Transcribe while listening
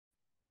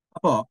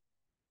അപ്പോ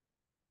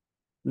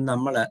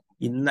നമ്മള്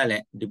ഇന്നലെ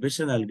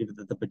ഡിവിഷൻ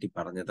അൽഗരിതത്തെ പറ്റി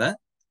പറഞ്ഞത്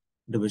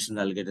ഡിവിഷൻ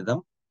അൽഗരിതം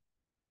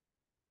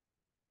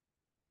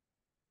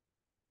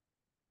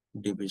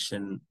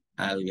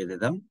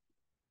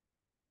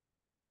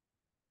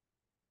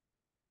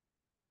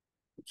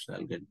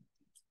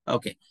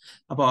ഓക്കെ.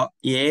 അപ്പോ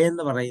എ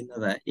എന്ന്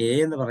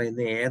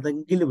പറയുന്നത്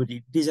ഏതെങ്കിലും ഒരു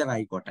ഇന്റിജർ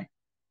ആയിക്കോട്ടെ.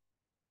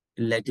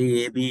 Let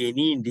A B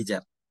any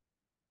integer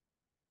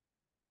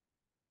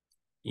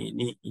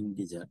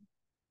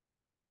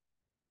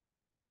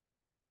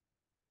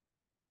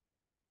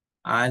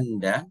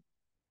and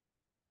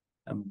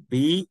b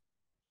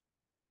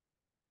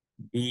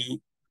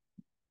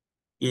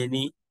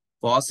any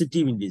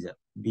positive integer.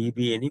 b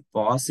be any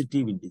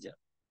positive integer.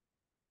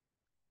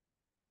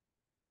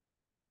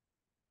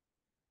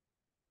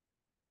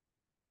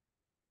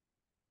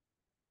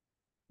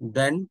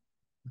 Then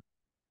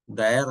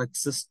there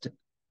exist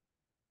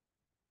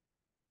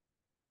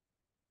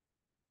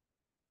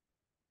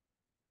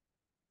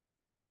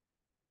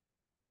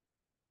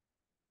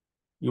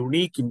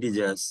unique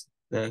integers.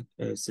 There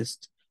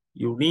exist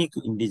unique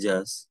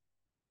integers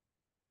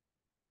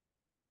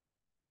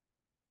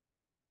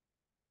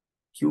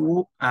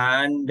q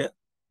and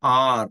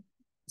r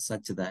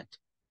such that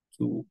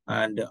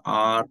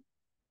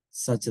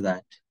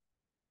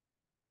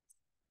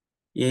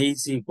a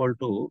is equal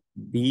to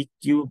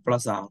bq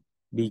plus r,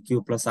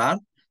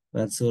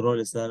 where 0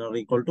 less than or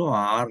equal to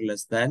r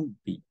less than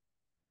b.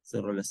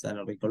 0 less than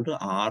or equal to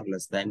r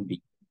less than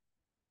b.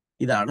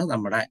 ഇതാണ്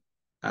നമ്മുടെ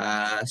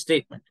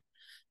statement.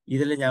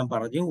 ഇതിൽ ഞാൻ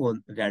പറഞ്ഞു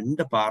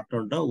രണ്ട്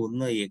പാർട്ടുണ്ട്.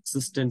 ഒന്ന്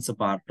existence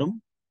പാർട്ടും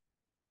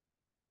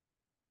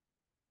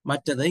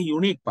മറ്റത്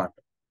unique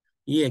പാർട്ടും.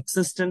 ഈ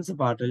എക്സിസ്റ്റൻസ്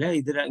പാർട്ടില്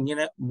ഇതിൽ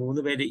ഇങ്ങനെ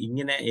മൂന്ന് പേര്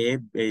ഇങ്ങനെ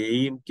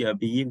എയും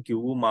ബിയും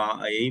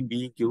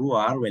ക്യൂവും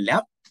ആറും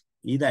എല്ലാം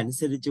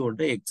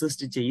ഇതനുസരിച്ചുകൊണ്ട്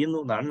എക്സിസ്റ്റ് ചെയ്യുന്നു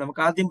എന്നാണ്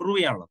നമുക്ക് ആദ്യം പ്രൂവ്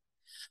ചെയ്യാനുള്ളത്.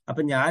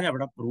 അപ്പൊ ഞാൻ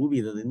അവിടെ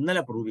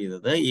ഇന്നലെ പ്രൂവ്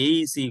ചെയ്തത് A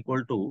is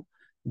equal to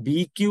B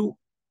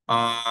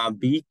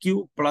Q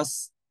plus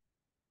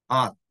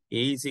R.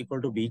 A is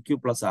equal to B Q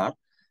plus R.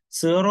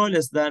 0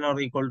 less than or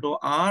equal to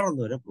R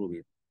എന്ന് വരെ പ്രൂവ്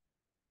ചെയ്തു.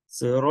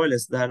 0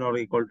 less than or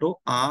equal to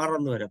R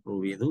എന്ന് വരെ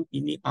പ്രൂവ് ചെയ്തു.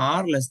 ഇനി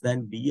are less than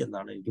B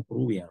എന്നാണ് എനിക്ക്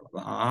prove ചെയ്യാനുള്ളത്.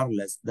 ആർ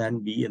ലെസ് ദാൻ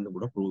ബി എന്ന്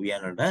കൂടെ പ്രൂവ്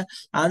ചെയ്യാനുണ്ട്.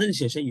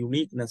 അതിനുശേഷം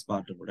യുണീക്നെസ്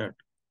പാർട്ടും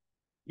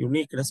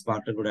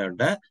കൂടെ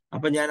ഉണ്ട്.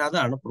 അപ്പൊ ഞാൻ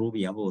അതാണ് പ്രൂവ്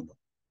ചെയ്യാൻ പോകുന്നത്.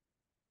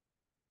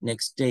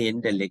 നെക്സ്റ്റ്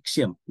എന്റെ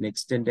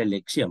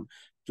ലക്ഷ്യം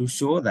to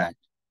show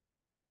that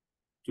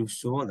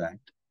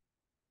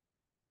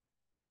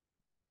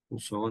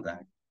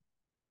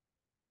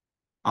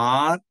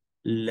are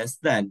less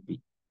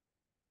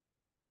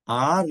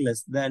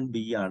than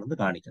B ആണെന്ന്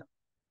കാണിക്കണം.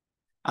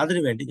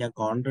 അതിനുവേണ്ടി ഞാൻ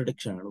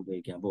കോൺട്രഡിക്ഷൻ ആണ്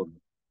ഉപയോഗിക്കാൻ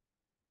പോകുന്നത്.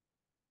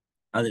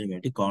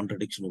 അതിനുവേണ്ടി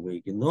കോൺട്രഡിക്ഷൻ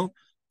ഉപയോഗിക്കുന്നു.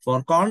 Four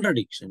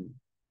contradiction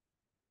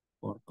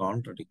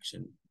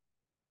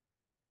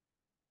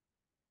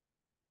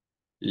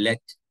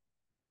let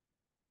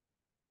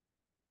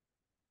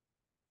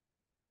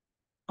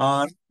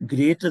R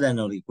greater than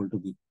or equal to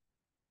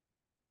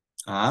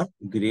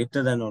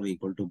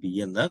B.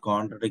 എന്ന്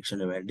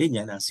കോൺട്രഡിക്ഷന് വേണ്ടി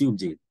ഞാൻ അസ്യൂം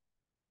ചെയ്തു.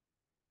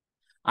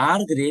 R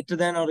greater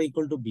than or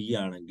equal to B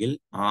ആണെങ്കിൽ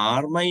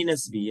ആർ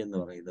മൈനസ് ബി എന്ന്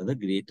പറയുന്നത്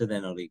greater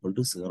than or equal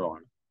to 0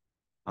 ആണ്.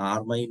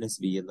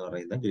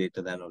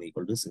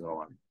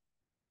 ആണ്.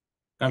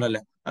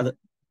 കണ്ടല്ലേ? അത്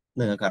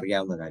നിങ്ങൾക്ക്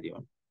അറിയാവുന്ന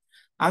കാര്യമാണ്.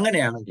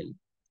 അങ്ങനെയാണെങ്കിൽ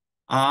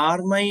ആർ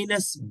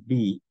മൈനസ്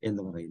ബി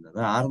എന്ന് പറയുന്നത്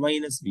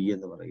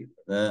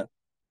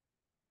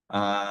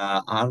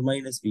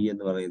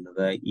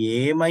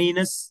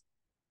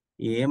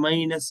A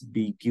minus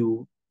B Q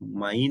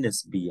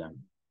minus B ആണ്.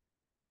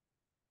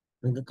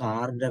 നിങ്ങൾക്ക്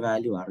ആറിന്റെ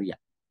വാല്യൂ അറിയാം.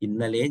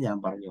 ഇന്നലെ ഞാൻ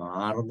പറഞ്ഞു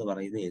ആർ എന്ന്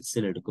പറയുന്നത്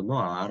എസ്സിൽ എടുക്കുന്നു.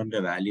 ആറിന്റെ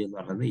വാല്യൂ എന്ന്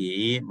പറയുന്നത്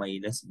എ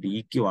മൈനസ് ബി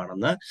ക്യൂ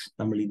ആണെന്ന്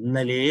നമ്മൾ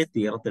ഇന്നലെ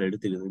തിയറത്തിൽ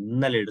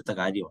ഇന്നലെ എടുത്ത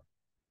കാര്യമാണ്.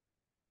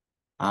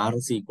 R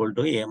is equal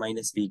to A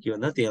minus B Q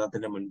എന്ന്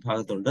തിയറത്തിന്റെ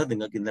മുൻഭാഗത്തുണ്ട്.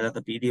 നിങ്ങൾക്ക്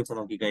ഇന്നലത്തെ PDF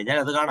നോക്കിക്കഴിഞ്ഞാൽ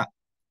അത് കാണാം.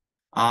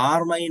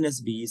 R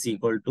minus B is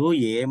equal to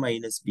A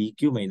minus B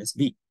Q minus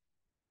B.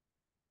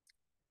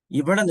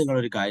 ഇവിടെ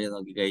നിങ്ങളൊരു കാര്യം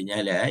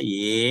നോക്കിക്കഴിഞ്ഞാൽ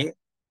എ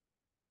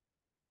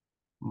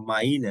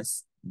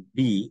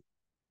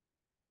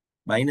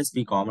മൈനസ്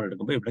ബി കോമൺ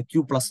എടുക്കുമ്പോൾ ഇവിടെ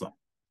Q plus 1.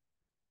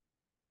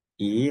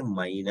 A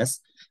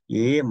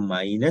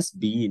minus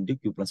B into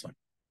Q plus 1.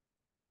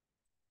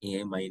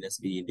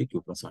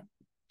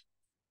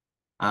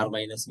 R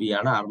minus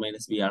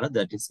B ആണ്.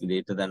 That is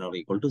greater than or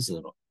equal to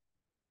 0.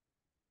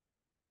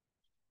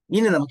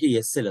 ഇനി നമുക്ക്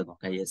എസ്സിൽ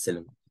നോക്കാം.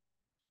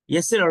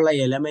 എസ്സിലുള്ള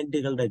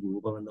എലമെന്റുകളുടെ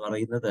രൂപം എന്ന്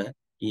പറയുന്നത്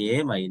A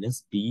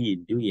minus B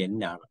into N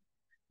ആണ്.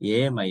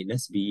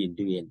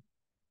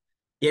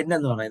 എൻ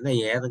എന്ന് പറയുന്നത്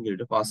ഏതെങ്കിലും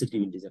ഒരു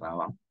പോസിറ്റീവ് ഇന്റിജർ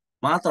ആവാം.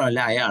 മാത്രമല്ല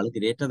അയാൾ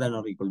greater than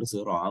or equal to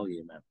 0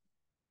 ആവുകയും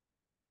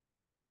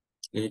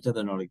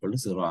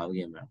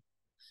വേണം.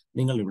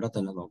 നിങ്ങൾ ഇവിടെ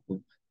തന്നെ നോക്കൂ.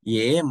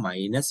 A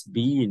minus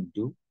B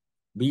into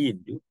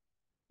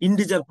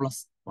integer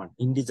plus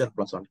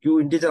 1. Q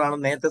integer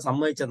ആണെന്ന് നേരത്തെ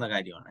സമ്മതിച്ചെന്ന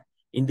കാര്യമാണ്.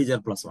 Integer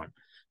plus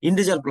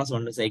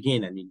 1 is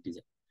again an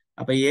integer.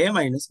 അപ്പൊ A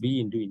minus B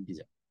into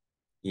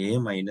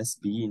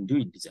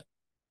integer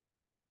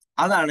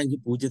അതാണെങ്കിൽ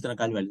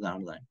 0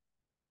 വലുതാണ് താൻ.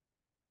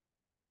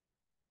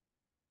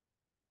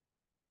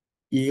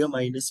 A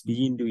minus B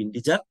into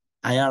integer,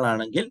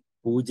 അയാളാണെങ്കിൽ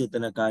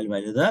 0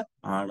 വലുത്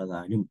ആണ്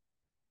താനും.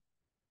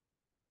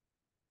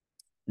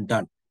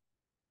 ഡൺ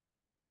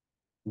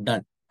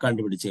ഡൺ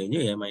കണ്ടുപിടിച്ചു കഴിഞ്ഞു.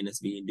 A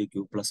minus B into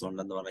Q plus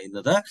 1 എന്ന്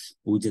പറയുന്നത്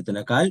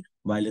 0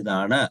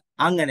 വലുതാണ്.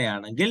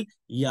 അങ്ങനെയാണെങ്കിൽ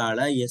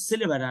ഇയാള്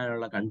എസിൽ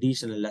വരാനുള്ള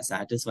കണ്ടീഷൻ എല്ലാം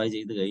സാറ്റിസ്ഫൈ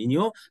ചെയ്ത്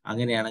കഴിഞ്ഞു.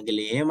 അങ്ങനെയാണെങ്കിൽ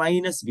A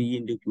minus B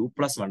into Q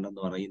plus 1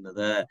 എന്ന്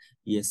പറയുന്നത്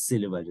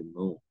എസിൽ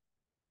വരുന്നു.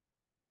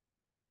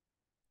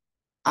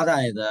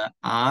 അതായത്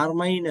ആർ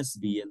മൈനസ്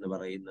ബി എന്ന്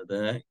പറയുന്നത്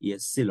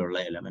എസിലുള്ള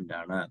എലമെന്റ്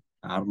ആണ്.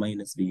 ആർ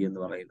മൈനസ് ബി എന്ന്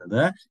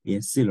പറയുന്നത്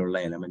എസിലുള്ള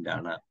എലമെന്റ്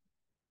ആണ്.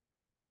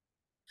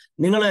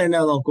 നിങ്ങൾ തന്നെ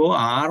നോക്കൂ,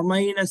 ആർ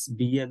മൈനസ്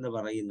ബി എന്ന്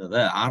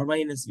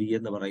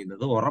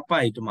പറയുന്നത്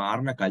ഉറപ്പായിട്ടും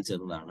ആറിനേക്കാൾ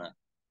ചെറുതാണ്.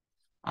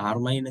 ആർ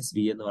മൈനസ്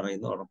ബി എന്ന്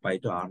പറയുന്നത്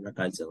ഉറപ്പായിട്ടും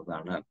ആറിനേക്കാൾ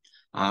ചെറുതാണ്.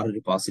 ആർ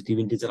ഒരു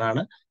പോസിറ്റീവ് ഇൻറ്റിജർ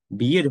ആണ്,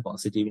 ബി ഒരു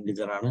പോസിറ്റീവ്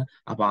ഇൻറ്റിജർ ആണ്.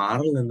 അപ്പൊ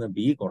ആറിൽ നിന്ന്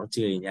ബി കുറച്ചു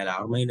കഴിഞ്ഞാൽ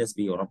ആർ മൈനസ്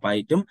ബി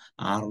ഉറപ്പായിട്ടും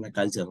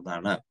ആറിനേക്കാൾ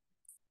ചെറുതാണ്.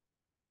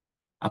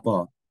 അപ്പോ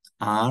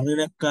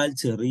ആറിനേക്കാൾ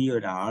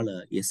ചെറിയൊരാള്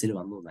എസിൽ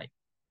വന്നു എന്നായി.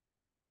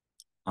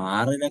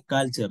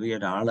 ആറിനേക്കാൾ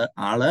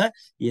ചെറിയൊരാള്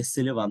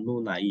എസിൽ വന്നു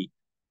എന്നായി.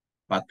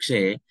 പക്ഷേ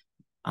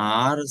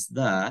R is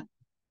the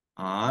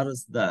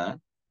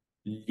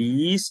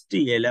least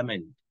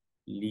element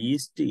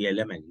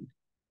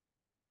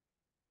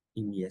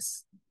in S.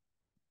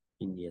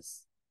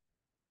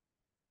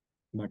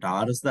 But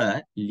R is the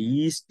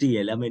least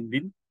element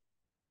in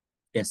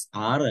S.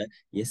 R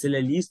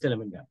Sലെ least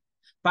element ആണ്.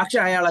 പക്ഷെ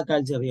അയാളെക്കാൾ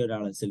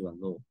ചെറിയൊരാൾ എസിൽ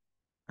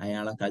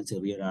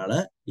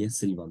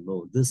വന്നു.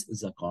 This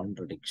is A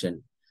contradiction.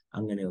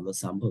 അങ്ങനെയൊന്നും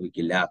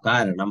സംഭവിക്കില്ല.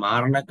 കാരണം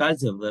ആറിനേക്കാൾ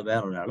ചെറുത്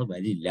വേറൊരാൾ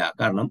വരില്ല.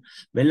 കാരണം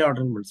വെൽ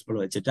ഓർഡറിംഗ് പ്രിൻസിപ്പിൾ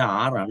വെച്ചിട്ട്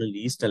ആറാണ്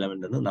ലീസ്റ്റ്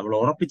എലമെന്റ് എന്ന് നമ്മൾ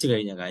ഉറപ്പിച്ചു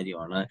കഴിഞ്ഞ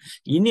കാര്യമാണ്.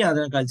 ഇനി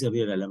അതിനേക്കാൾ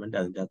ചെറിയൊരു എലമെന്റ്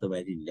അതിൻ്റെ അകത്ത്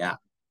വരില്ല,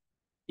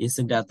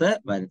 എസിന്റെ അകത്ത്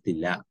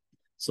വരത്തില്ല.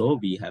 So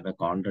we have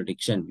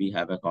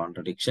A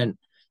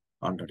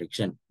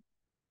contradiction.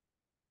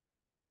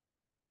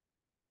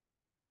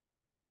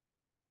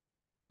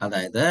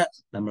 അതായത്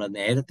നമ്മൾ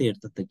നേരത്തെ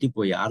എടുത്ത്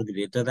തെറ്റിപ്പോയി. R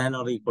greater than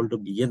or equal to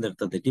B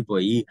എന്നെടുത്ത്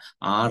തെറ്റിപ്പോയി.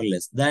 ആർ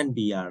ലെസ് ദാൻ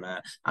ബി ആണ്.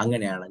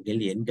 അങ്ങനെയാണെങ്കിൽ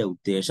എന്റെ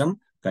ഉദ്ദേശം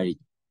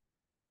കഴിഞ്ഞു.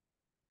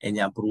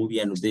 ഞാൻ പ്രൂവ്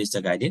ചെയ്യാൻ ഉദ്ദേശിച്ച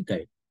കാര്യം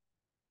കഴിഞ്ഞു.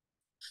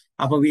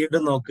 അപ്പൊ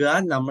വീണ്ടും നോക്കുക,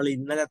 നമ്മൾ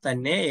ഇന്നലെ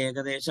തന്നെ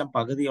ഏകദേശം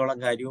പകുതിയോളം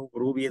കാര്യവും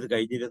പ്രൂവ് ചെയ്ത്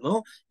കഴിഞ്ഞിരുന്നു.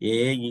 A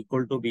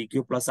equal to B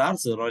Q plus R,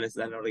 0 less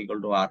than or equal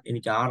to R.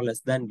 എനിക്ക് ആർ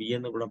ലെസ് ദാൻ ബി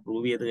എന്ന് കൂടെ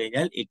പ്രൂവ് ചെയ്ത്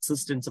കഴിഞ്ഞാൽ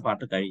എക്സിസ്റ്റൻസ്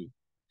പാർട്ട് കഴിഞ്ഞു.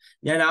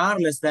 ഞാൻ ആർ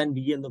ലെസ് ദാൻ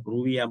ബി എന്ന്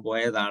പ്രൂവ് ചെയ്യാൻ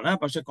പോയതാണ്.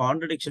 പക്ഷെ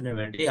കോൺട്രഡിക്ഷന്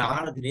വേണ്ടി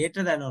R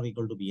greater than or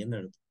equal to B എന്ന്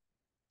എടുത്തു.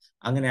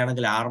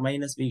 അങ്ങനെയാണെങ്കിൽ R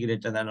minus be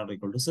greater than or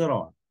equal to 0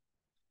 ആണ്.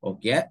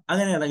 ഓക്കെ,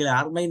 അങ്ങനെയാണെങ്കിൽ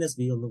ആർ മൈനസ്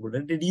ബി ഒന്നും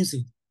കൂടെ ഡിഡ്യൂസ്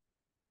ചെയ്യും.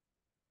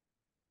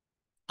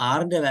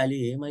 ആറിന്റെ value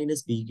A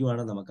minus B Q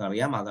ആണെന്ന്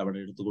നമുക്കറിയാം. അത് അവിടെ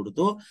എടുത്തു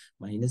കൊടുത്തു,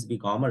 മൈനസ് ബി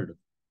കോമൺ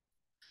എടുത്തു.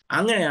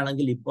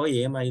 അങ്ങനെയാണെങ്കിൽ ഇപ്പോൾ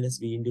A minus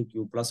B into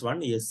Q plus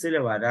 1 എസിൽ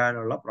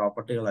വരാനുള്ള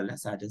പ്രോപ്പർട്ടികളെല്ലാം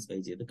സാറ്റിസ്ഫൈ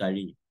ചെയ്ത്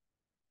കഴിഞ്ഞു.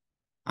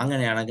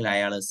 അങ്ങനെയാണെങ്കിൽ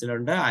അയാൾ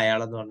എസിലുണ്ട്.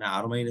 അയാളെന്ന് പറഞ്ഞാൽ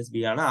ആർ മൈനസ്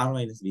ബി ആണ്. R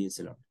minus B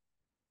എസിലുണ്ട്.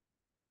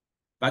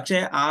 പക്ഷേ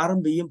ആറും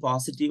ബിയും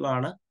പോസിറ്റീവ്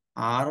ആണ്.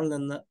 ആറിൽ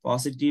നിന്ന്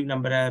പോസിറ്റീവ്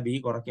നമ്പറായ ബി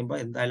കുറയ്ക്കുമ്പോൾ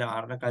എന്തായാലും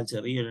ആറിനേക്കാൾ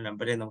ചെറിയൊരു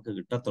നമ്പറേ നമുക്ക്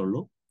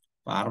കിട്ടത്തുള്ളൂ.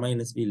 R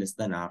minus be less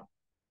than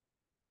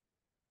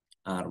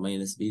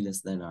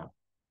R.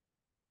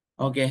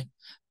 Okay,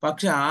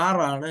 പക്ഷെ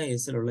ആറാണ്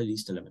എസിലുള്ള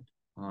ലീസ്റ്റ്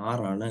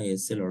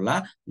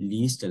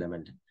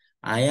എലമെന്റ്.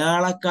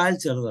 അയാളെക്കാൾ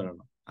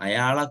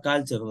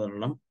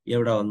ചെറുതൊരെണ്ണം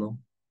എവിടെ വന്നു?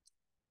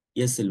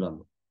 എസിൽ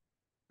വന്നു.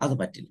 അത്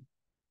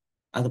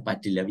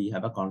പറ്റില്ല. We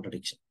have A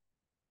contradiction.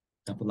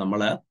 അപ്പൊ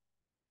നമ്മള്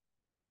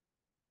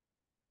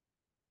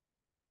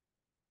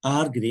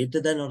R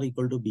greater than or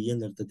equal to B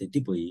എന്നെടുത്ത്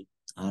തെറ്റിപ്പോയി.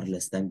 ആർ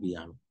ലെസ് ദാൻ ബി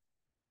ആണ്.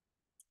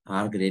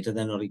 R greater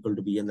than or equal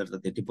to B എന്നെടുത്ത്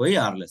തെറ്റിപ്പോയി.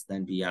 ആർ ലെസ്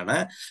ദാൻ ബി ആണ്.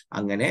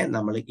 അങ്ങനെ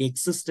നമ്മൾ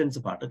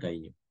എക്സിസ്റ്റൻസ് പാർട്ട്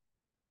കഴിഞ്ഞു.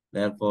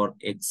 Therefore,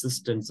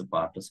 existence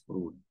part is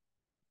proved.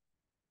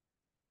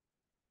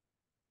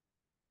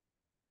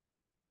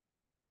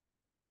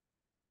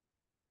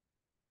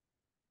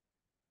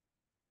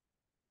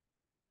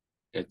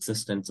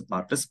 Existence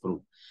part is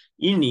proved.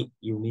 ഇനി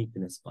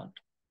uniqueness part.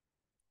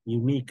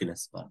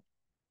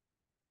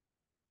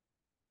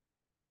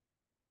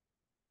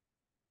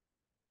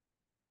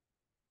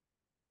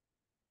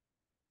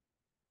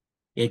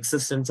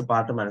 Existence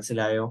part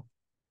മനസ്സിലായോ?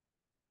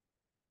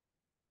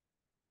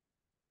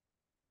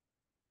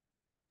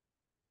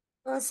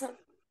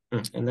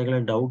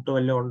 എന്തെങ്കിലും ഡൗട്ട്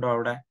വല്ലതും ഉണ്ടോ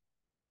അവിടെ?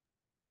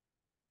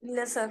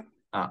 ഇല്ല സർ.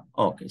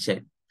 ഓക്കെ,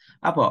 ശരി.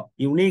 അപ്പോ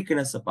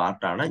യുണീക്ക്നെസ്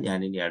പാർട്ടാണ് ഞാൻ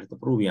ഇനി അടുത്ത്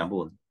പ്രൂവ് ചെയ്യാൻ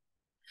പോകുന്നത്.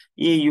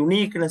 ഈ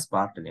യുണീക്ക്നെസ്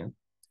പാർട്ടിന്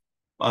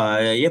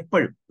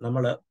എപ്പോഴും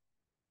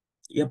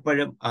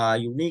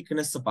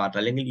യുണീക്ക്നെസ് പാർട്ട്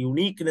അല്ലെങ്കിൽ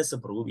യുണീക്ക്നെസ്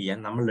പ്രൂവ് ചെയ്യാൻ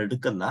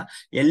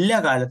എല്ലാ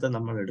കാലത്തും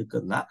നമ്മൾ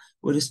എടുക്കുന്ന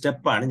ഒരു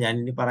സ്റ്റെപ്പാണ് ഞാൻ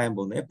ഇനി പറയാൻ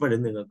പോകുന്നത്.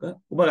 എപ്പോഴും നിങ്ങൾക്ക്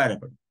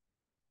ഉപകാരപ്പെടും.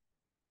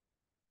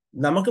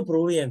 നമുക്ക്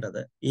പ്രൂവ് ചെയ്യേണ്ടത്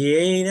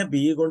എനെ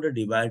ബി കൊണ്ട്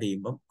ഡിവൈഡ്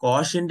ചെയ്യുമ്പോൾ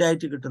കോഷ്യന്റ്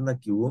ആയിട്ട് കിട്ടുന്ന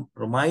ക്യൂവും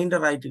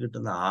റിമൈൻഡർ ആയിട്ട്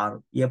കിട്ടുന്ന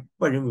ആറും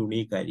എപ്പോഴും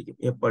യുണീക്ക് ആയിരിക്കും.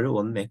 എപ്പോഴും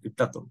ഒന്നേ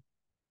കിട്ടത്തുള്ളൂ.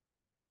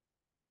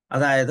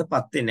 അതായത്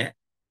 10നെ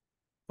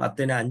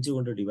 5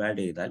 കൊണ്ട് ഡിവൈഡ്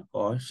ചെയ്താൽ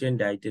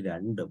കോഷ്യന്റ് ആയിട്ട്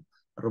 2ഉം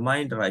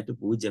റിമൈൻഡർ ആയിട്ട്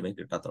 0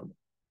 കിട്ടത്തുള്ളൂ.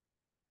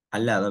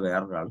 അല്ലാതെ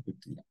വേറൊരാൾ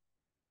കിട്ടില്ല.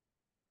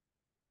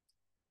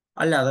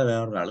 അല്ലാതെ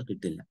വേറൊരാൾ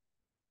കിട്ടില്ല.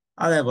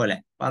 അതേപോലെ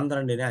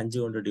 12നെ 5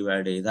 കൊണ്ട്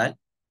ഡിവൈഡ് ചെയ്താൽ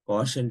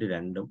കോഷ്യന്റ്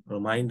 2ഉം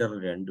റിമൈൻഡർ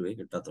 2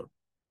 കിട്ടത്തുള്ളൂ,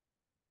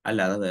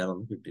 അല്ലാതെ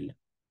വേറൊന്നും കിട്ടില്ല.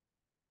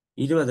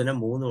 20നെ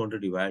 3 കൊണ്ട്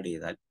ഡിവൈഡ്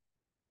ചെയ്താൽ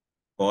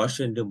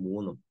കോഷ്യന്റ്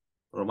 3ഉം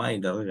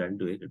റിമൈൻഡർ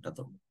 2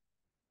 കിട്ടത്തുള്ളൂ.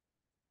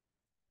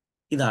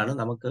 ഇതാണ്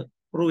നമുക്ക്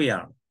പ്രൂവ്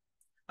ചെയ്യാനുള്ളത്.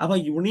 അപ്പൊ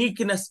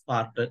യുണീക്ക്നെസ്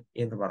പാർട്ട്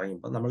എന്ന്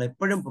പറയുമ്പോൾ നമ്മൾ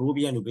എപ്പോഴും പ്രൂവ്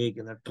ചെയ്യാൻ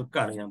ഉപയോഗിക്കുന്ന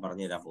ട്രിക്കാണ് ഞാൻ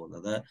പറഞ്ഞു തരാൻ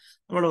പോകുന്നത്.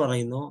 നമ്മൾ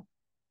പറയുന്നു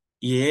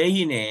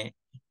എയിനെ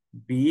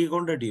ബി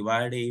കൊണ്ട്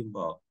ഡിവൈഡ്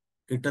ചെയ്യുമ്പോൾ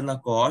കിട്ടുന്ന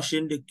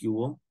കോഷ്യന്റ്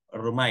ക്യൂവും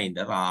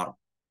റിമൈൻഡർ ആറും.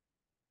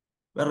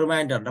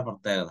 റിമൈൻഡറിന്റെ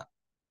പ്രത്യേകത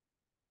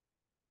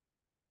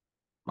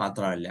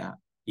മാത്രമല്ല,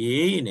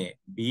 എയിനെ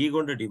ബി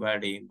കൊണ്ട്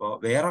ഡിവൈഡ് ചെയ്യുമ്പോൾ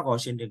വേറെ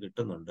കോഷ്യന്റ്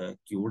കിട്ടുന്നുണ്ട്,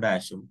 ക്യൂ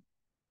ഡാഷും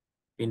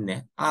പിന്നെ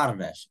R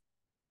ഡാഷും.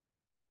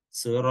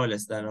 0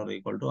 less than or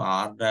equal to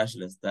R dash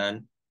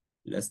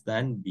less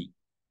than B.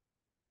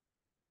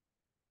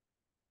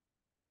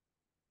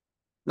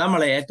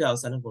 നമ്മളെ ഏറ്റവും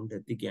അവസാനം കൊണ്ട്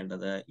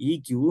എത്തിക്കേണ്ടത് ഈ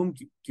ക്യൂവും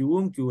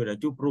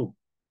to prove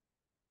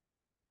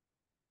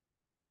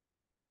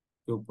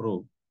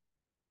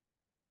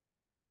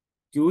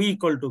Q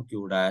equal to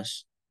Q dash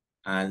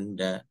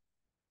and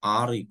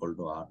R equal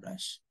to R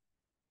dash.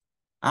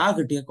 ആ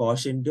കിട്ടിയ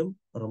കോഷ്യന്റും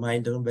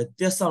റിമൈൻഡറും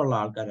വ്യത്യസ്തമുള്ള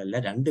ആൾക്കാരല്ല,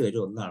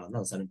 രണ്ടുപേരും ഒന്നാണെന്ന്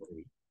അവസാനം പ്രൂവ്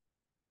ചെയ്യും.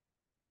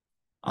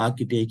 ആ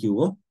കിട്ടിയ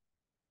ക്യൂവും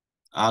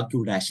ആ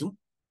ക്യൂ ഡാഷും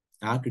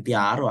ആ കിട്ടിയ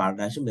ആറും ആർ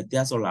ഡാഷും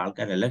വ്യത്യാസമുള്ള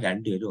ആൾക്കാരല്ല,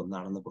 രണ്ടുപേരും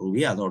ഒന്നാണെന്ന് പ്രൂവ്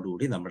ചെയ്യുക.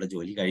 അതോടുകൂടി നമ്മുടെ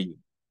ജോലി കഴിഞ്ഞു.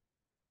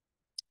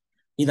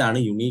 ഇതാണ്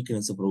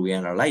യുണീക്ക്നെസ് പ്രൂവ്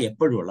ചെയ്യാനുള്ള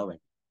എപ്പോഴും ഉള്ള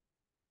വഴി.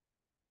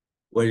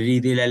 ഒരു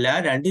രീതിയിലല്ല,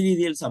 രണ്ട്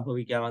രീതിയിൽ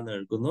സംഭവിക്കാമെന്ന്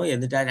കേൾക്കുന്നു.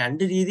 എന്നിട്ട് ആ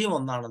രണ്ട് രീതിയും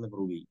ഒന്നാണെന്ന്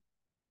പ്രൂവ് ചെയ്യും.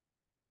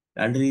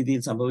 രണ്ട്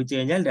രീതിയിൽ സംഭവിച്ചു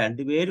കഴിഞ്ഞാൽ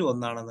രണ്ടുപേരും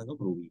ഒന്നാണെന്നങ്ങ്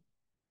പ്രൂവ് ചെയ്യും.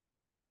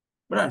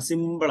 ഇവിടാണ്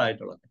സിമ്പിൾ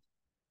ആയിട്ടുള്ളത്.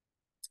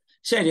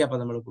 ശരി, അപ്പൊ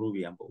നമ്മൾ പ്രൂവ്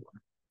ചെയ്യാൻ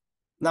പോവുകയാണ്.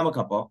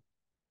 നമുക്കപ്പോ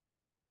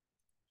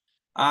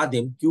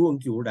ആദ്യം ക്യൂവും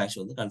ക്യൂ ഡാഷും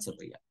ഒന്ന് കൺസിഡർ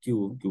ചെയ്യാം.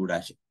 ക്യൂവും ക്യൂ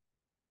ഡാഷും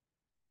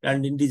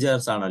രണ്ട്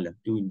ഇന്റിജേഴ്സ് ആണല്ലോ.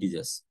 ടു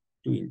ഇന്റിജേഴ്സ്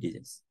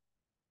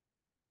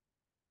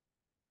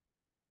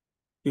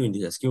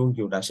ക്യൂവും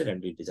ക്യൂ ഡാഷ്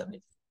രണ്ട് ഇന്റിജർ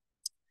ആയിരിക്കും.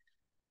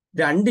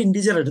 രണ്ട്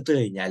ഇന്റിജർ എടുത്തു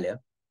കഴിഞ്ഞാൽ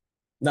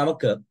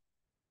നമുക്ക്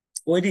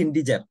ഒരു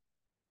ഇന്റിജർ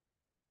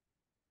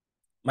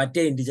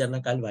മറ്റേ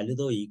ഇന്റിജറിനേക്കാൾ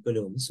വലുതോ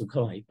ഈക്വലോ എന്ന്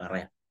സുഖമായി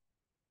പറയാം.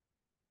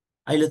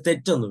 അതിൽ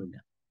തെറ്റൊന്നുമില്ല.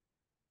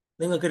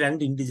 നിങ്ങൾക്ക്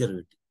രണ്ട് ഇന്റിജർ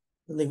കിട്ടി,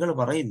 നിങ്ങൾ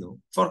പറയുന്നു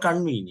four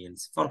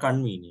convenience four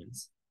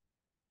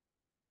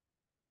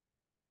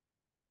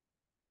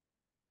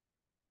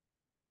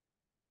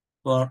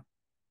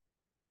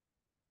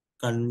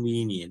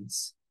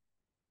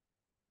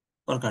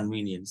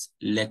convenience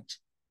let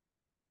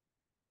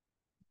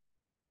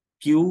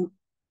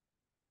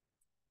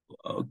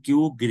Q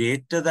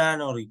greater than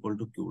or equal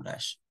to Q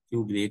dash.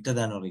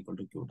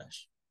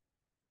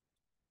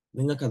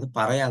 നിങ്ങൾക്കത്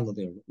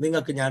പറയാവുന്നതേ ഉള്ളൂ.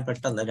 നിങ്ങൾക്ക് ഞാൻ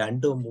പെട്ടെന്ന്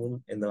 2 3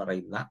 എന്ന്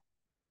പറയുന്ന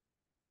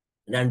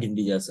രണ്ട്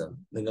ഇന്റിജേഴ്സ്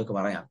നിങ്ങൾക്ക്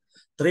പറയാം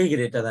 3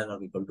 greater than or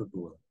equal to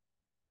 2.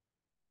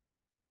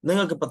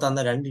 നിങ്ങൾക്ക് ഇപ്പൊ തന്ന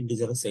രണ്ട്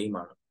ഇന്റിജർ സെയിം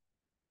ആണ്,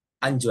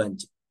 5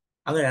 5.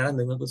 അങ്ങനെയാണെങ്കിൽ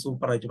നിങ്ങൾക്ക്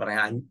സൂപ്പർ ആയിട്ട്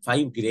പറയാം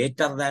 5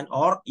 greater than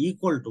or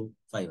equal to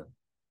 5.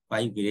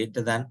 5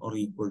 greater than or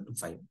equal to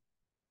 5.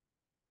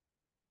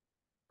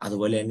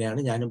 അതുപോലെ തന്നെയാണ്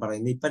ഞാനും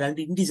പറയുന്നത്. ഇപ്പൊ രണ്ട്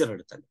ഇന്റിജർ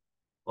എടുത്തല്ലോ,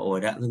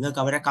 നിങ്ങൾക്ക്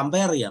അവരെ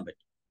കമ്പയർ ചെയ്യാൻ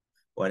പറ്റും.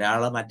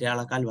 ഒരാള്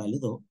മറ്റേയാളെക്കാൾ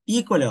വലുതോ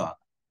ഈക്വലോ ആകാം.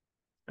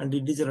 രണ്ട്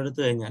ഇന്റിജർ എടുത്തു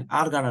കഴിഞ്ഞാൽ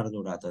ആർക്കാണ്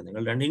അറിഞ്ഞുകൂടാത്തത്?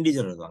 നിങ്ങൾ രണ്ട്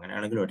ഇന്റിജർ എടുത്തു.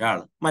 അങ്ങനെയാണെങ്കിൽ ഒരാൾ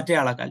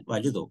മറ്റേയാളെക്കാൾ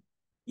വലുതോ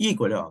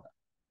ഈക്വലോ ആകാം.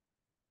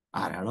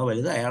 ആരാണോ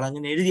വലുത് അയാൾ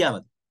അങ്ങനെ എഴുതിയാൽ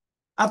മതി.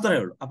 അത്രേ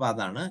ഉള്ളൂ. അപ്പൊ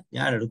അതാണ്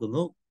ഞാൻ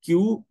എടുക്കുന്നു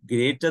Q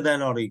greater than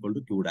or equal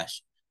to Q dash.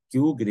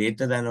 Q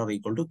greater than or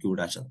equal to Q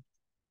dash.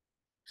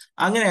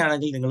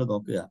 അങ്ങനെയാണെങ്കിൽ നിങ്ങൾ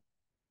നോക്കുക,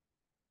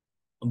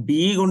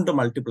 ബി കൊണ്ട്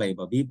മൾട്ടിപ്ലൈ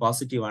ചെയ്യുമ്പോൾ ബി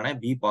പോസിറ്റീവ്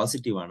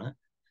ആണ്.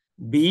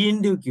 B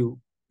into Q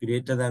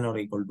greater than or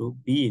equal to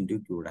B into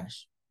Q dash.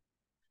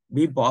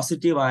 B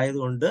positive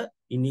ആയതുകൊണ്ട്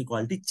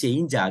inequality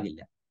change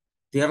ആകില്ല.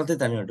 തിയറത്തിൽ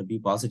തന്നെ ഉണ്ട് ബി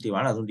പോസിറ്റീവ്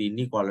ആണ്, അതുകൊണ്ട്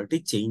ഇൻഇക്വാളിറ്റി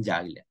ചേഞ്ച്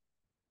ആകില്ല.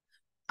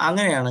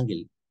 അങ്ങനെയാണെങ്കിൽ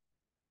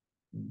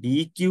B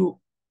Q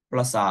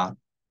plus R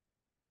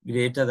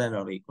greater than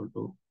or equal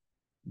to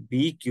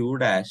B Q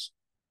dash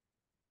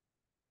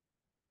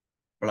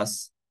plus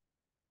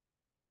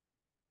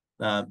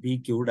B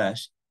Q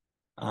dash.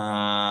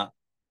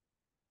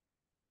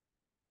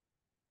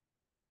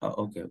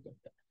 Okay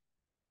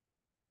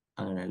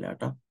അങ്ങനെയല്ല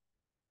കേട്ടോ.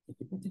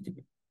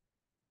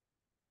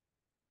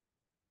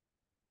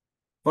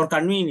 Four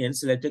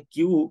convenience let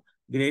Q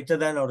greater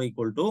than or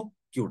equal to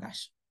Q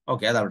dash.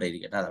 Okay, അതവിടെ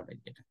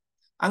ഇരിക്കട്ടെ.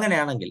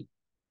 അങ്ങനെയാണെങ്കിൽ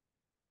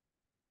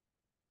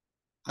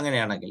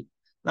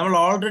നമ്മൾ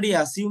already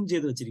assume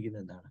ചെയ്ത്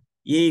വെച്ചിരിക്കുന്നത് എന്താണ്?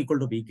 A equal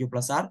to B Q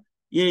plus R,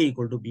 A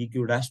equal to B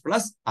Q dash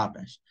plus R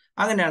dash.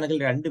 അങ്ങനെയാണെങ്കിൽ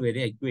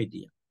രണ്ടുപേരെ ഇക്വേറ്റ്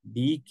ചെയ്യാം.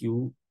 B Q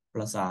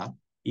plus R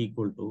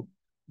equal to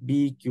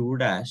B Q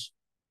dash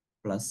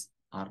plus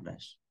R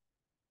dash.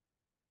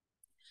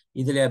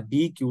 ഇതിലെ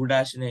B Q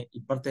ഡാഷിനെ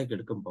ഇപ്പുറത്തേക്ക്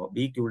എടുക്കുമ്പോൾ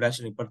B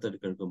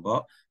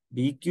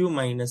Q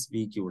minus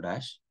B Q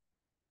dash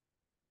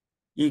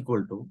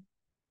equal to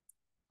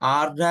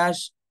R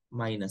dash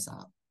minus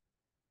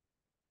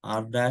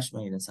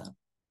R.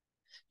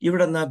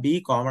 ഇവിടെ നിന്ന് B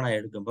common ആയി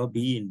എടുക്കുമ്പോൾ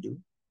B into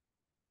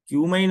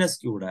Q minus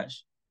Q dash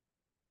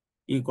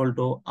equal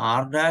to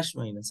R dash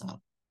minus R,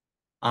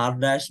 R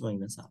dash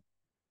minus R.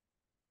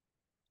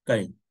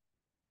 കഴിഞ്ഞു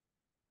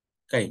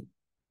കഴിഞ്ഞു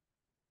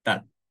done.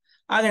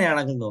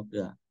 അങ്ങനെയാണെങ്കിൽ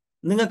നോക്കുക,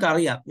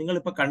 നിങ്ങൾക്കറിയാം,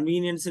 നിങ്ങളിപ്പോ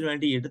കൺവീനിയൻസിന്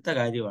വേണ്ടി എടുത്ത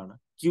കാര്യമാണ്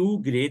Q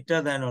greater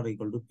than or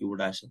equal to Q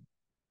dash.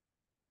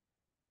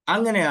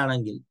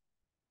 അങ്ങനെയാണെങ്കിൽ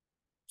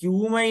ക്യൂ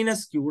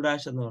മൈനസ് ക്യൂ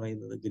ഡാഷ് എന്ന്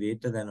പറയുന്നത്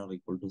greater than or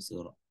equal to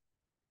 0.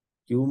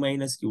 Q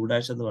minus Q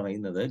dash എന്ന്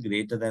പറയുന്നത്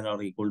greater than or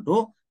equal to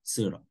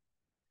 0.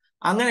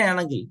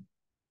 അങ്ങനെയാണെങ്കിൽ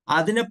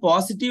അതിനെ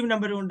പോസിറ്റീവ്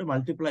നമ്പർ കൊണ്ട്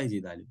മൾട്ടിപ്ലൈ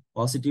ചെയ്താലും,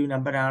 പോസിറ്റീവ്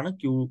നമ്പറാണ്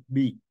ക്യൂ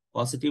ബി,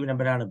 പോസിറ്റീവ്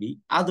നമ്പറാണ് ബി,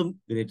 അതും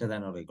greater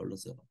than or equal to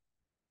 0.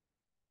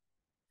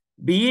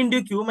 B into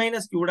Q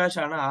minus Q dash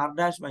ആണ് ആർ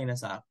ഡാഷ്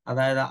മൈനസ് ആർ,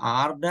 അതായത്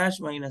ആർ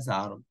ഡാഷ് മൈനസ്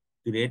ആറും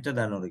greater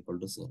than or equal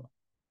to 0.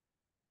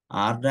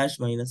 R dash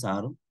minus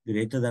ആറും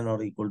greater than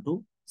or equal to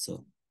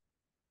 0.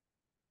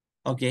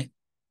 Okay,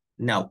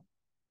 now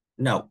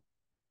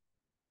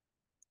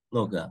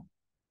നോക്കുക,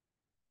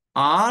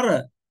 ആറ്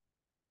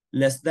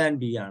less than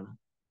B ആണ്,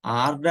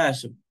 R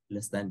ഡാഷും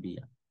less than B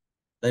ആണ്.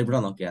 ഇവിടെ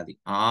നോക്കിയാൽ മതി,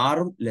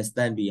 ആറും ലെസ്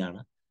ദാൻ ബി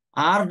ആണ്,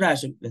 ആർ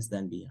ഡാഷും ലെസ്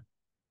ദാൻ ബി ആണ്.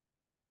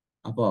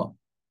 അപ്പോ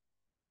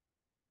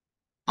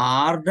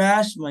ആർ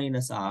ഡാഷ്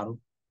മൈനസ് ആറും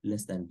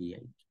ലെസ് ദാൻ ബി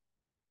ആയിരിക്കും.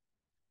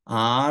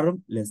 ആറും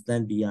ലെസ്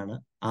ദാൻ ബി ആണ്,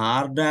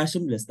 ആർ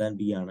ഡാഷും ലെസ് ദാൻ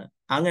ബി ആണ്.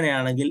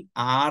 അങ്ങനെയാണെങ്കിൽ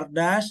ആർ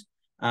ഡാഷ്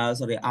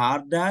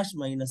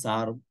മൈനസ്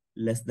ആറും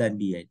ലെസ് ദാൻ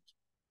ബി ആയിരിക്കും.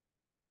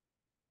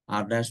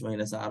 ആർ ഡാഷ്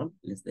മൈനസ് ആറും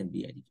ലെസ് ദാൻ ബി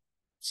ആയിരിക്കും.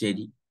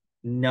 ശരി,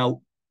 നൗ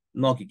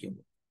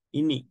നോക്കിക്കോളൂ,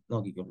 ഇനി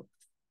നോക്കിക്കോളൂ,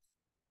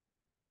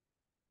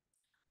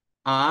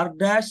 ആർ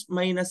ഡാഷ്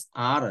മൈനസ്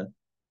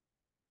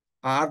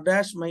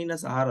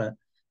ആറ്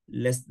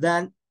ലെസ്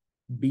ദാൻ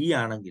ബി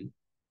ആണെങ്കിൽ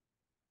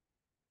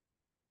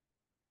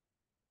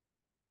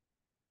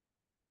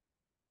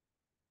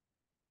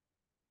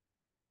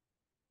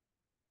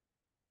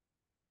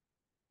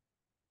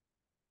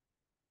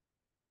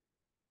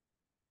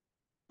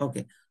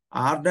ഓക്കെ,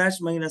 ആർ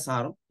ഡാഷ് മൈനസ്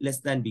ആറും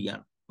ലെസ് ദാൻ ബി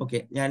ആണ്. ഓക്കെ,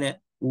 ഞാൻ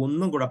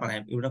ഒന്നും കൂടെ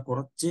പറയാം, ഇവിടെ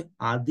കുറച്ച്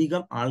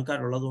അധികം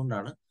ആൾക്കാരുള്ളത്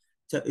കൊണ്ടാണ്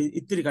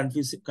ഇത്തിരി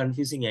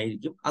കൺഫ്യൂസിങ്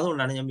ആയിരിക്കും,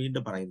 അതുകൊണ്ടാണ് ഞാൻ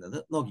വീണ്ടും പറയുന്നത്.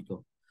 നോക്കിക്കോ,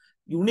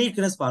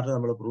 യുണീക്നെസ് പാർട്ട്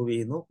നമ്മൾ പ്രൂവ്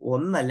ചെയ്യുന്നു,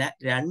 ഒന്നല്ല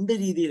രണ്ട്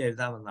രീതിയിൽ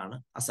എഴുതാമെന്നാണ്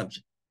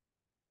അസംഷൻ.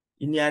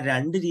 ഇനി ആ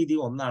രണ്ട് രീതി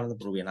ഒന്നാണെന്ന്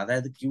പ്രൂവ് ചെയ്യണം,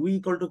 അതായത് Q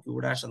equal to Q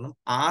dash എന്നും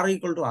R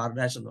equal to R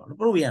dash എന്നുമാണ്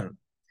പ്രൂവ് ചെയ്യാനുള്ളത്.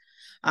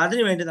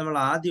 അതിനുവേണ്ടി നമ്മൾ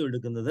ആദ്യം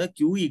എടുക്കുന്നത്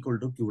Q equal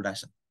to Q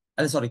dash,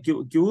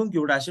 ക്യൂവും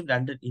Q ഡാഷും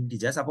രണ്ട്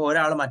ഇൻറ്റിജേഴ്സ്, അപ്പോൾ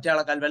ഒരാൾ മറ്റേ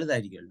ആളെക്കാൾ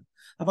വലുതായിരിക്കുമല്ലോ.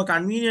 അപ്പൊ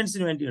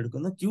കൺവീനിയൻസിന് വേണ്ടി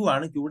എടുക്കുന്നു ക്യൂ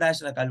ആണ് ക്യൂ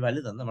ഡാഷിനേക്കാൾ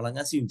വലുതെന്ന് നമ്മൾ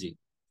അങ്ങ് അസ്യൂം ചെയ്യും.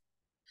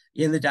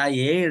 എന്നിട്ട് ആ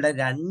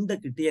എയുടെ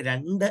കിട്ടിയ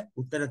രണ്ട്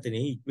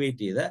ഉത്തരത്തിനെയും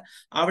ഇക്വേറ്റ് ചെയ്ത്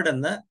അവിടെ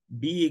നിന്ന്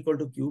B equal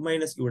to Q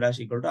minus Q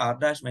dash equal to R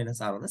dash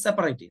minus R എന്ന്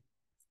സെപ്പറേറ്റ് ചെയ്യും.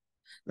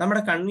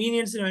 നമ്മുടെ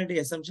കൺവീനിയൻസിന് വേണ്ടി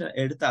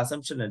എടുത്ത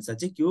അസംഷൻ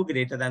അനുസരിച്ച് Q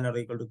greater than or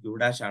equal to Q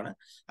dash ആണ്,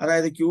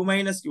 അതായത് Q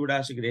minus Q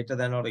dash greater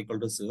than or equal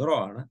to 0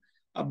 ആണ്.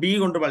 B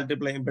കൊണ്ട്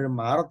മൾട്ടിപ്ലൈ ചെയ്യുമ്പോഴും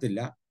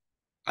മാറത്തില്ല.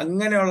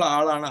 അങ്ങനെയുള്ള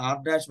ആളാണ് ആർ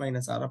ഡാഷ്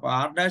മൈനസ് ആർ. അപ്പൊ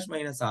ആർ ഡാഷ്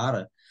മൈനസ്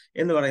ആറ്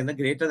എന്ന് പറയുന്നത്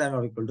greater than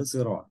or equal to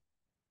 0 ആണ്.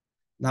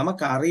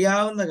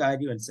 നമുക്കറിയാവുന്ന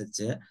കാര്യം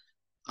അനുസരിച്ച്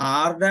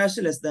ആർ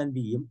ഡാഷ് ലെസ് ദാൻ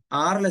ബിയും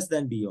ആർ ലെസ്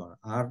ദാൻ ബിയും ആണ്.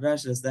 ആർ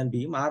ഡാഷ് ലെസ് ദാൻ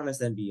ബിയും ആർ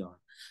ലെസ് ദാൻ ബിയും ആണ്.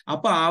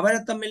 അപ്പൊ അവരെ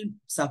തമ്മിൽ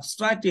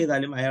സബ്സ്ട്രാക്ട്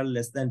ചെയ്താലും അയാൾ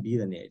ലെസ് ദാൻ ബി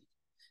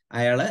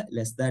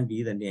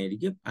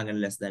തന്നെയായിരിക്കും. അങ്ങനെ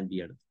ലെസ് ദാൻ ബി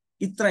എടുത്തു.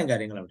 ഇത്രയും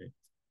കാര്യങ്ങൾ അവിടെ,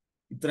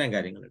 ഇത്രയും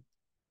കാര്യങ്ങൾ.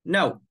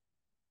 നൗ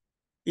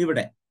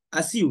ഇവിടെ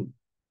assume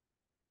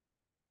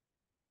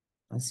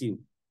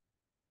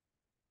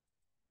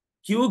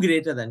Q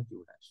greater than Q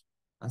dash.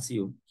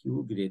 Assume Q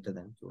greater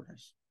than Q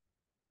dash.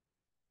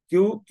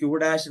 Q Q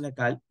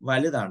ഡാഷിനേക്കാൾ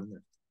വലുതാണെന്ന്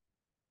എടുത്തു.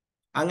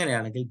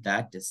 അങ്ങനെയാണെങ്കിൽ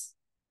that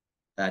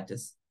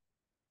is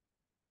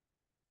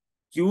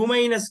Q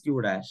minus Q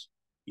dash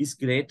is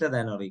greater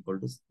than or equal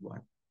to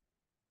 1.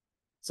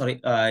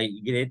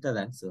 Greater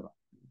than 0.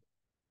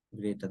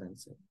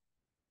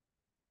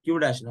 Q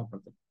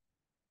ഡാഷിനപ്പുറത്ത്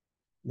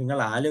നിങ്ങൾ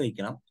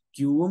ആലോചിക്കണം,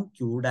 ക്യൂവും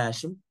ക്യൂ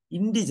ഡാഷും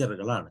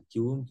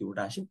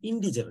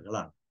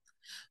ഇൻഡിജറുകളാണ്.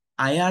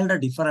 അയാളുടെ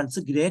difference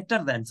greater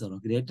than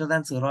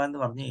 0 എന്ന്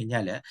പറഞ്ഞു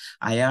കഴിഞ്ഞാല്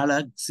അയാള്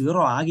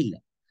 0 ആകില്ല,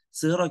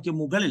 0ക്ക്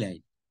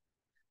മുകളിലായി.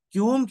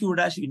 ക്യൂവും ക്യൂ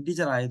ഡാഷും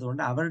ഇൻഡിജർ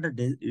ആയതുകൊണ്ട് അവരുടെ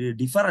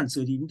ഡിഫറൻസ്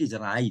ഒരു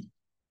ഇൻഡിജർ ആയിരിക്കും.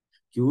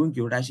 ക്യൂവും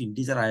ക്യൂ ഡാഷും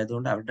ഇൻഡിജർ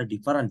ആയതുകൊണ്ട് അവരുടെ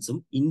ഡിഫറൻസും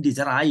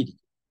ഇൻഡിജർ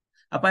ആയിരിക്കും.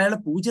 അപ്പൊ അയാൾ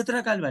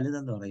 0ത്തിനേക്കാൾ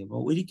വലുതെന്ന്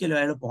പറയുമ്പോൾ ഒരിക്കലും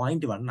അയാൾ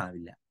 0.1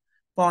 ആവില്ല,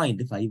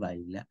 0.5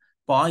 ആവില്ല,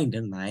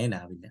 0.9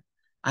 ആവില്ല.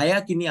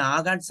 അയാൾക്ക് ഇനി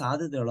ആകാൻ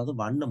സാധ്യതയുള്ളത്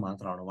 1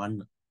 മാത്രമാണ്.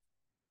 1.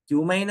 Q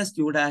minus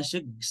Q dash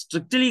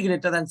strictly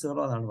greater than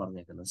 0 എന്നാണ്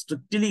പറഞ്ഞേക്കുന്നത്.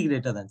 സ്ട്രിക്ട്ലി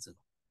ഗ്രേറ്റർ ദാൻ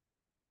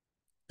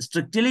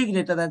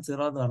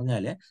 0 എന്ന്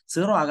പറഞ്ഞാല്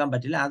 0 ആകാൻ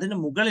പറ്റില്ല, അതിന്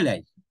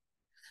മുകളിലായിരിക്കും.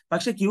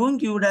 പക്ഷെ ക്യൂവും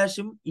ക്യൂ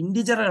ഡാഷും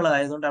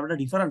ഇൻഡിജറുകളായതുകൊണ്ട് അവിടെ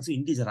ഡിഫറൻസ്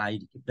ഇൻഡിജർ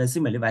ആയിരിക്കും,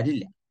 ഡെസിമൽ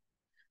വരില്ല.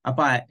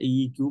 അപ്പൊ ഈ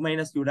ക്യൂ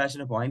മൈനസ് ക്യൂ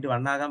ഡാഷിന്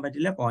 0.1 ആകാൻ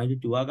പറ്റില്ല,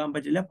 0.2 ആകാൻ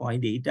പറ്റില്ല,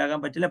 0.8 ആകാൻ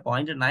പറ്റില്ല,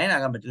 0.9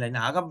 ആകാൻ പറ്റില്ല.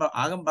 അതിന്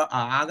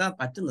ആകാൻ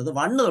പറ്റുന്നത്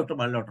 1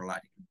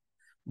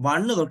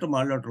 തൊട്ട്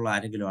മുകളിലോട്ടുള്ള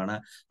ആരെങ്കിലും ആണ്.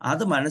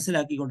 അത്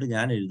മനസ്സിലാക്കിക്കൊണ്ട്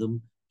ഞാൻ എഴുതും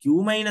Q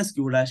minus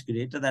Q dash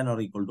greater than or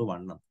equal to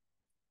 1.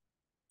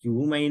 Q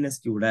minus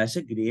Q dash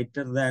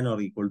greater than or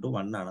equal to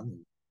 1 ആണെന്ന്.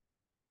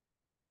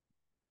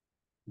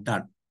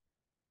 ഡൺ.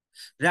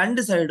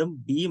 രണ്ട് സൈഡും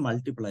ബി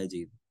മൾട്ടിപ്ലൈ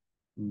ചെയ്തു.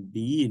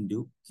 B into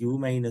Q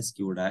minus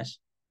Q dash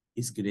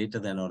is greater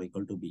than or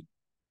equal to B.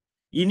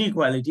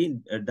 Inequality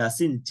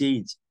doesn't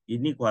change.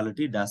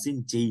 Inequality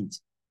doesn't change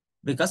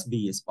because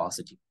B is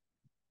positive.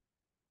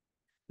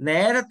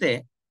 നേരത്തെ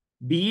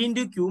B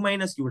into Q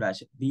minus Q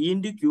dash, B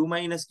into Q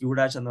minus Q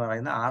dash എന്ന്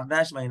പറയുന്ന R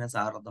dash minus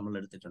R നമ്മൾ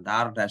എടുത്തിട്ടുണ്ട്.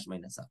 R dash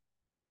minus R.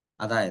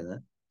 അതായത്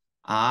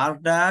R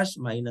dash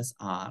minus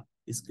R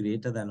is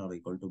greater than or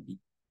equal to B.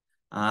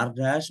 R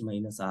dash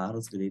minus R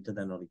is greater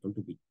than or equal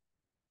to B.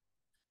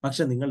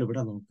 പക്ഷെ നിങ്ങൾ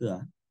ഇവിടെ നോക്കുക,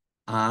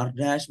 R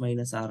dash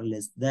minus R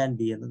less than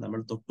B എന്ന് നമ്മൾ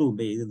തൊട്ടു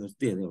മുമ്പേ എഴുതി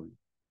നിർത്തിയതേ ഉള്ളൂ.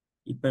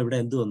 ഇപ്പൊ ഇവിടെ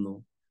എന്ത് വന്നു?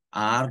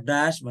 R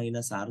dash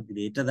minus R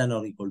greater than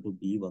or equal to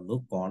B വന്നു.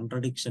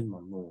 കോൺട്രഡിക്ഷൻ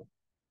വന്നു.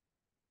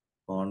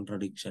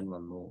 കോൺട്രഡിക്ഷൻ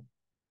വന്നു.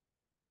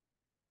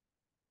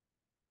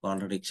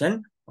 കോൺട്രഡിക്ഷൻ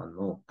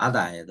വന്നു.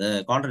 അതായത്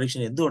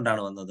കോൺട്രഡിക്ഷൻ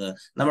എന്തുകൊണ്ടാണ് വന്നത്?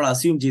 നമ്മൾ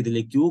അസ്യൂം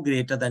ചെയ്തില്ലേ Q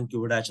greater than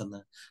Q dash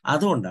എന്ന്.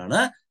 അതുകൊണ്ടാണ്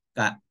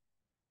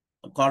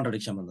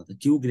കോൺട്രഡിക്ഷൻ വന്നത്.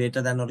 Q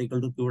greater than or equal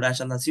to Q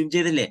dash എന്ന് അസ്യൂം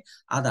ചെയ്തില്ലേ?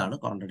 അതാണ്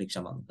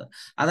കോൺട്രഡിക്ഷൻ വന്നത്.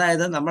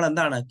 അതായത് നമ്മൾ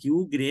എന്താണ് Q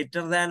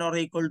greater than or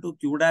equal to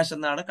Q dash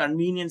എന്നാണ്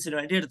കൺവീനിയൻസിന്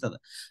വേണ്ടി എടുത്തത്.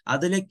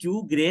 അതിൽ Q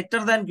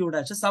greater than Q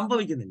dash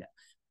സംഭവിക്കുന്നില്ല.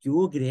 Q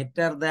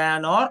greater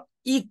than or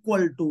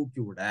equal to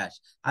Q dash,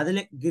 അതിൽ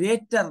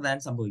ഗ്രേറ്റർ ദാൻ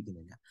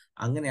സംഭവിക്കുന്നില്ല.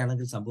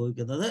 അങ്ങനെയാണെങ്കിൽ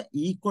സംഭവിക്കുന്നത്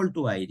ഈക്വൽ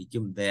ടു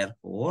ആയിരിക്കും.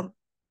 therefore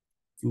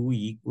Q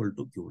equal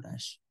to Q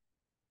dash.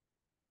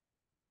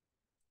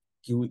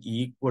 Q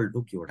equal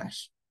to Q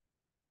dash.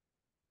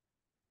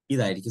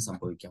 ഇതായിരിക്കും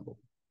സംഭവിക്കാൻ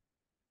പോകും.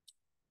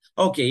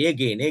 ഓക്കെ,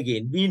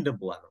 എഗെയിൻ വീണ്ടും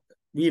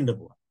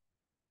പോവാം.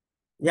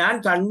 ഞാൻ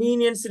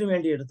കൺവീനിയൻസിന്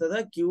വേണ്ടി എടുത്തത്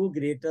Q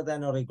greater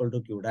than or equal to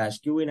Q dash.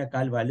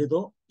 Qനേക്കാൾ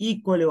വലുതോ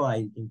ഈക്വലോ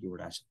ആയിരിക്കും Q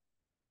ഡാഷ്.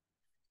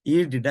 ഈ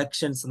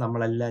ഡിഡക്ഷൻസ്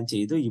നമ്മളെല്ലാം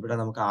ചെയ്തു. ഇവിടെ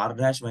നമുക്ക് R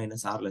dash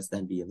minus R less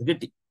than B എന്ന്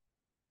കിട്ടി.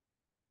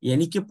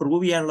 എനിക്ക്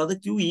പ്രൂവ് ചെയ്യാനുള്ളത്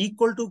Q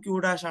equal to Q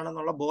dash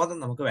ആണെന്നുള്ള ബോധം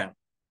നമുക്ക് വേണം.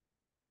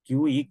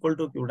 Q equal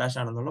to Q dash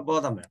ആണെന്നുള്ള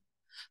ബോധം വേണം.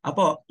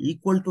 അപ്പോ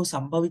ഈക്വൽ ടു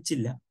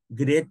സംഭവിച്ചില്ല,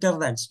 greater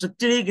than,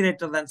 strictly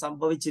greater than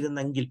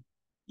സംഭവിച്ചിരുന്നെങ്കിൽ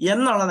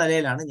എന്നുള്ള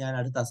നിലയിലാണ് ഞാൻ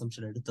അടുത്ത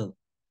അസംഷൻ എടുത്തത്.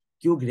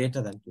 Q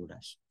greater than Q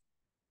dash.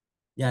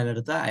 ഞാൻ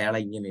എടുത്ത അയാളെ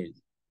ഇങ്ങനെ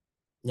എഴുതി.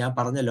 ഞാൻ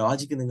പറഞ്ഞ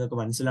ലോജിക്ക് നിങ്ങൾക്ക്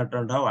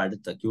മനസ്സിലായിട്ടുണ്ടാവും.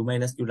 അടുത്ത Q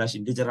minus Q dash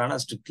integer ആണ്,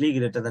 സ്ട്രിക്ട്ലി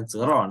ഗ്രേറ്റർ ദാൻ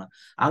 0 ആണ്.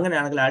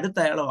 അങ്ങനെയാണെങ്കിൽ അടുത്ത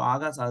അയാൾ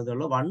ആകാൻ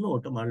സാധ്യതയുള്ള 1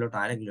 തൊട്ട് മുകളിലോട്ട്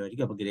ആരെങ്കിലും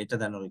ആയിരിക്കും. അപ്പൊ greater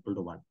than or equal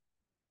to 1.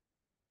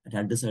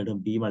 രണ്ട് സൈഡും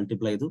B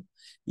മൾട്ടിപ്ലൈ ചെയ്തു.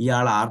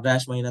 ഇയാൾ R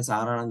ഡാഷ് മൈനസ്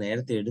R ആണ്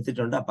നേരത്തെ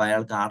എടുത്തിട്ടുണ്ട്. അപ്പൊ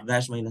അയാൾക്ക് R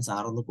ഡാഷ് മൈനസ്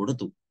R എന്ന്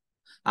കൊടുത്തു.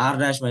 R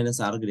dash minus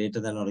R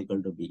greater than or equal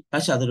to B.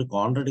 പക്ഷെ അതൊരു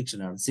കോൺട്രഡിക്ഷൻ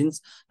ആണ്. Since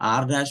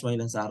R dash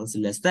minus R is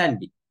less than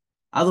B,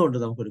 അതുകൊണ്ട്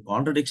നമുക്കൊരു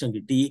കോൺട്രഡിക്ഷൻ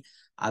കിട്ടി.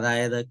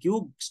 അതായത് Q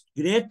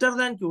greater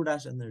than Q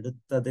dash എന്ന്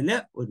എടുത്തതിൽ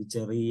ഒരു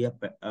ചെറിയ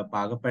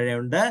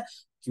പാകപ്പിഴയുണ്ട്.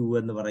 Q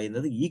എന്ന്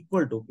പറയുന്നത്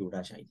ഈക്വൽ ടു Q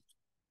ഡാഷ് ആയിരിക്കും.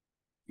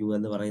 Q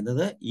എന്ന്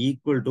പറയുന്നത്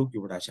ഈക്വൽ ടു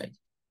Q ഡാഷ്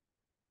ആയിരിക്കും.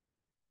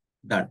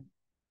 Done.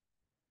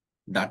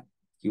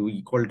 Q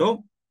equal to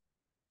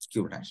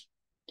Q dash.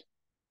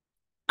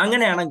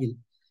 അങ്ങനെയാണെങ്കിൽ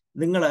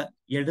നിങ്ങൾ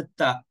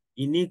എടുത്ത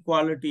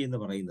ഇനീക്വാളിറ്റി എന്ന്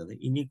പറയുന്നത്,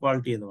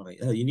 ഇനീക്വാളിറ്റി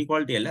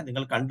അല്ല,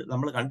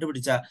 നമ്മൾ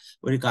കണ്ടുപിടിച്ച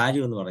ഒരു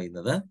കാര്യം എന്ന്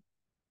പറയുന്നത്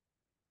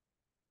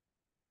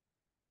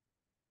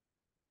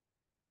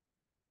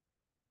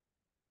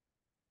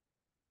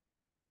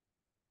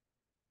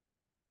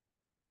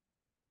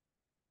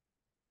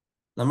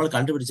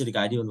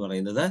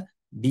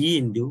D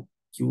into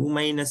Q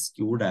minus Q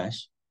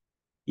dash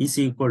is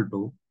equal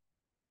to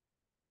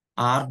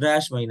R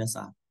dash minus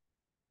R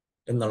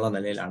എന്നുള്ള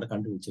നിലയിലാണ്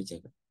കണ്ടുപിടിച്ച്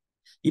വെച്ചേക്കുന്നത്.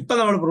 ഇപ്പൊ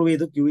നമ്മൾ പ്രൂവ്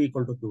ചെയ്തു Q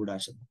equal to Q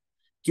dash എന്ന്.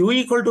 Q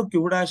equal to Q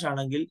dash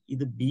ആണെങ്കിൽ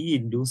ഇത് B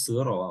ഇൻറ്റു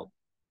 0 ആവും.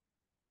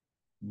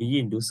 B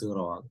ഇൻറ്റു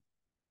 0 ആകും.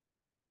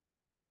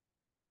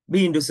 B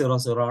ഇൻറ്റു 0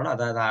 0 ആണ്.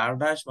 അതായത് R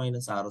ഡാഷ്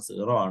മൈനസ് R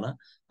 0 ആണ്.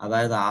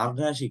 അതായത് R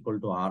dash equal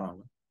to R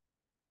ആണ്.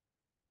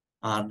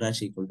 R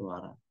dash equal to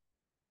R ആണ്.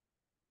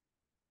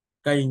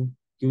 കഴിഞ്ഞു.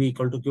 Q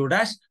equal to Q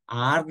dash,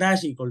 R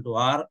dash equal to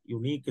R,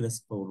 uniqueness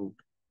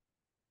root.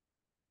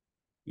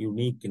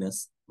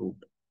 Uniqueness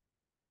root.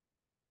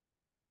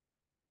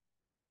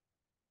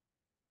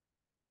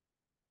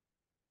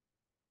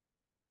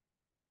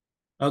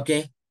 Okay,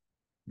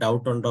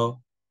 doubt ഉണ്ടോ?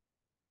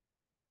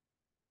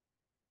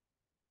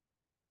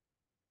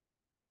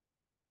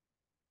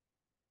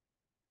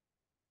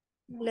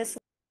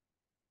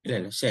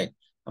 ഇല്ലല്ല, ശരി.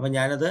 അപ്പൊ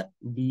ഞാനത്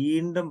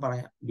വീണ്ടും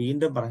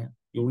പറയാം.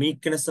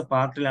 യുണീക്ക്നെസ്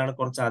പാർട്ടിലാണ്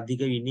കുറച്ച്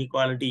അധികം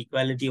ഇനീക്വാലിറ്റി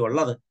ഈക്വാലിറ്റി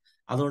ഉള്ളത്.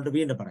 അതുകൊണ്ട്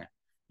വീണ്ടും പറയാം.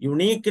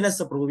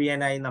 യുണീക്ക്നെസ് പ്രൂവ്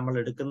ചെയ്യാനായി നമ്മൾ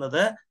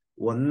എടുക്കുന്നത്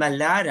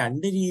ഒന്നല്ല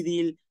 2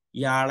 രീതിയിൽ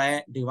ഇയാളെ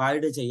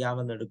ഡിവൈഡ്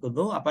ചെയ്യാമെന്ന്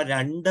എടുക്കുന്നു. അപ്പൊ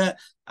 2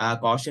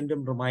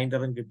 കോഷ്യന്റും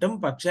റിമൈൻഡറും കിട്ടും.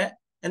 പക്ഷെ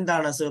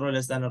എന്താണ് 0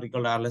 less than or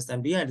equal to R less than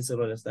B and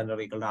 0 less than or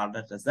equal to R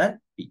less than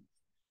B.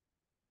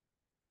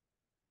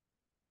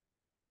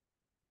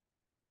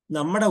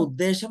 നമ്മുടെ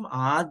ഉദ്ദേശം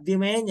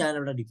ആദ്യമേ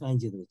ഞാനിവിടെ ഡിഫൈൻ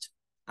ചെയ്ത് വെച്ചു.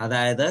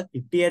 അതായത്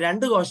കിട്ടിയ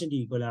 2 കോഷ്യന്റ്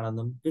ഈക്വൽ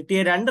ആണെന്നും കിട്ടിയ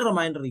 2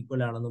 റിമൈൻഡർ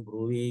ഈക്വൽ ആണെന്നും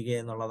പ്രൂവ് ചെയ്യുക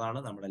എന്നുള്ളതാണ്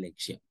നമ്മുടെ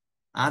ലക്ഷ്യം.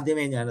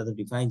 ആദ്യമേ ഞാനത്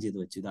ഡിഫൈൻ ചെയ്ത്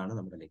വെച്ചു. ഇതാണ്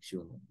നമ്മുടെ ലക്ഷ്യം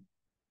എന്ന് പറയുന്നത്.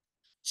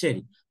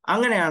 ശരി,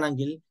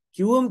 അങ്ങനെയാണെങ്കിൽ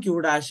Qയും Q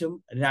ഡാഷും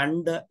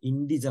 2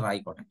 ഇന്റിജർ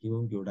ആയിക്കോട്ടെ.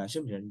 Qയും Q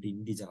ഡാഷും 2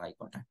 ഇന്റിജർ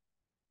ആയിക്കോട്ടെ.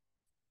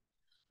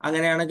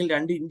 അങ്ങനെയാണെങ്കിൽ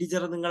രണ്ട്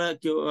ഇന്റിജർ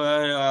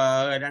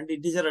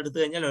എടുത്തു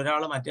കഴിഞ്ഞാൽ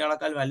ഒരാൾ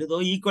മറ്റേയാളെക്കാൾ വലുതോ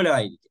ഈക്വലോ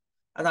ആയിരിക്കും.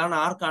 അതാണ്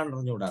ആർക്കാണ്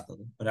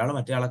അറിഞ്ഞുകൂടാത്തത്. ഒരാൾ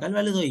മറ്റേയാളെക്കാൾ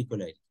വലുതോ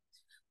ഈക്വലോ ആയിരിക്കും.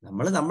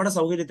 നമ്മൾ നമ്മുടെ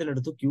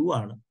സൗകര്യത്തിലെടുത്തു ക്യൂ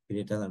ആണ്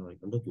greater than or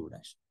equal to Q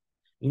dash.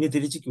 ഇനി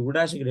തിരിച്ച് Q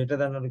dash greater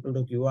than or equal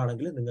to Q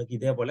ആണെങ്കിൽ നിങ്ങൾക്ക്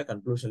ഇതേപോലെ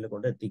കൺക്ലൂഷനിൽ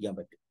കൊണ്ട് എത്തിക്കാൻ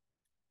പറ്റും.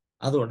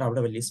 അതുകൊണ്ട്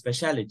അവിടെ വലിയ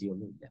സ്പെഷ്യാലിറ്റി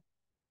ഒന്നുമില്ല.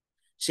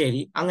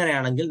 ശരി,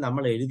 അങ്ങനെയാണെങ്കിൽ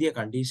നമ്മൾ എഴുതിയ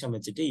കണ്ടീഷൻ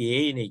വെച്ചിട്ട്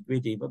എനെ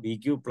ഇക്വേറ്റ് ചെയ്യുമ്പോൾ B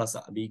Q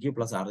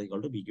plus R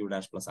equal to B Q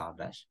dash plus R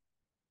dash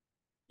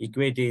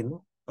equate ചെയ്യുന്നു,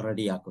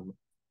 റെഡിയാക്കുന്നു.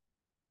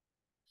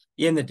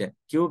 എന്നിട്ട്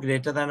Q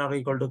greater than or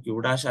equal to Q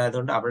dash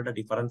ആയതുകൊണ്ട് അവരുടെ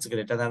difference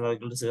greater than or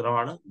equal to 0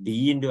 ആണ്. ഡി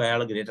ഇൻറ്റു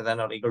അയാൾ greater than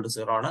or equal to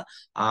 0 ആണ്.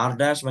 R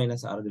dash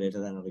minus R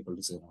greater than or equal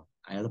to 0 ആണ്.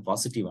 അയാൾ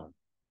positive ആണ്.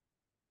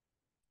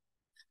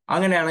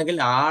 അങ്ങനെയാണെങ്കിൽ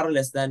are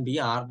less than B,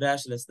 R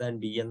dash less than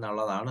B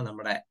എന്നുള്ളതാണ്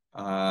നമ്മുടെ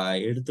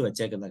എടുത്തു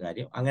വെച്ചേക്കുന്ന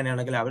കാര്യം.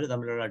 അങ്ങനെയാണെങ്കിൽ അവർ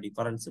തമ്മിലുള്ള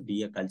ഡിഫറൻസ്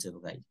ബിയേക്കാൾ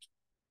ചെറുതായിരിക്കും.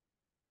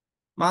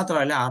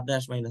 മാത്രമല്ല ആർ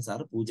ഡാഷ് മൈനസ്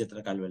ആർ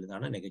 0-നെക്കാൾ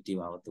വലുതാണ്,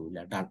 നെഗറ്റീവ് ആവത്തുമില്ല.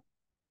 ഡൺ.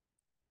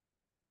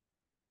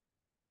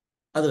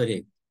 അതുവരെ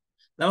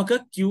നമുക്ക്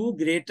Q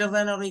greater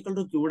than or equal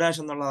to Q dash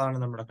എന്നുള്ളതാണ്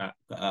നമ്മുടെ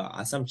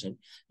അസംഷൻ.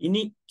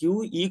 ഇനി Q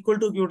equal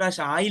to Q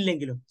dash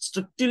ആയില്ലെങ്കിലും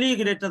strictly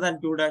greater than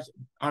Q dash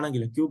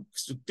ആണെങ്കിലും Q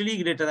strictly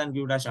greater than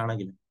Q dash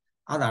ആണെങ്കിലും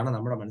അതാണ്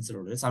നമ്മുടെ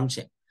മനസ്സിലുള്ള ഒരു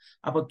സംശയം.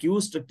 അപ്പൊ Q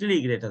strictly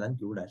greater than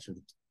Q dash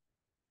എടുത്തു.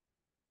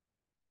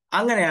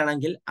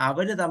 അങ്ങനെയാണെങ്കിൽ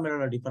അവര്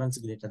തമ്മിലുള്ള ഡിഫറൻസ്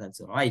ഗ്രേറ്റർ ദാൻ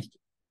 0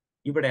 ആയിരിക്കും.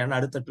 ഇവിടെയാണ്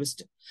അടുത്ത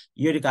ട്വിസ്റ്റ്.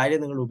 ഈ ഒരു കാര്യം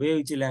നിങ്ങൾ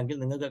ഉപയോഗിച്ചില്ലെങ്കിൽ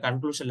നിങ്ങൾക്ക്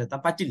കൺക്ലൂഷനിൽ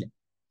എത്താൻ പറ്റില്ല.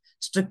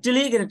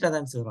 സ്ട്രിക്റ്റ്ലി ഗ്രേറ്റർ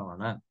ദാൻ 0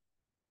 ആണ്.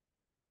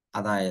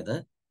 അതായത്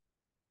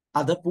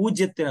അത്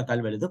 0-നെക്കാൾ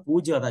വലുത്.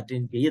 0 അത്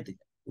അറ്റൈൻ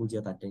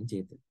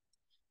ചെയ്യത്തില്ല.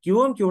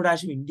 ക്യൂവും ക്യൂ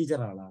ഡാഷും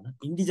ഇന്റിജർ ആളാണ്.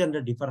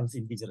 ഇന്റിജറിന്റെ ഡിഫറൻസ്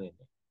ഇന്റിജർ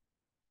തന്നെ,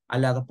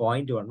 അല്ലാതെ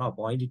 0.1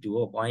 0.2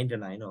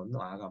 0.9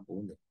 ഒന്നും ആകാൻ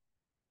പോകുന്നില്ല.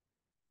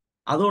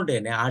 അതുകൊണ്ട്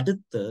തന്നെ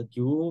അടുത്ത്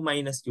ക്യൂ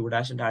മൈനസ് ക്യൂ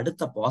ഡാഷിന്റെ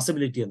അടുത്ത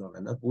പോസിബിലിറ്റി എന്ന്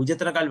പറയുന്നത്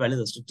 0-നെക്കാൾ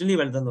വലുത്, സ്ട്രിക്റ്റ്ലി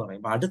വലുതെന്ന്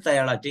പറയുമ്പോൾ അടുത്ത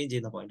അയാൾ അറ്റൈൻ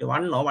ചെയ്യുന്ന പോയിന്റ്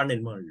 1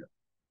 1 മുകളിലോ.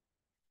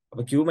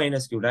 അപ്പൊ Q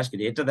minus Q dash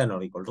greater than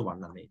or equal to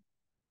 1 എന്നേ.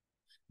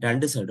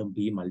 രണ്ട് സൈഡും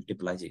ബി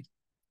മൾട്ടിപ്ലൈ ചെയ്തു.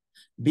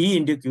 B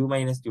into Q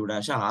minus Q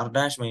dash R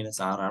dash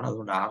minus R ആണ്.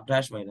 അതുകൊണ്ട് ആർ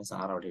ഡാഷ് മൈനസ്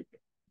ആർ അവിടെ ഇട്ടു.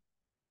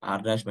 R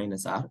dash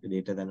minus R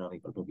greater than or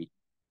equal to B.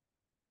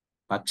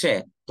 പക്ഷേ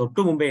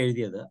തൊട്ടു മുമ്പേ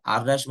എഴുതിയത്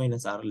R dash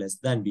minus are less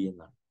than B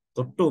എന്നാണ്.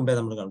 തൊട്ടു മുമ്പേ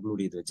നമ്മൾ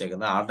കൺക്ലൂഡ് ചെയ്ത്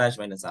വെച്ചേക്കുന്നത് R dash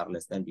minus are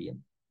less than B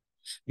എന്ന്.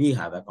 We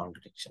have A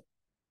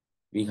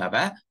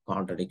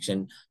contradiction.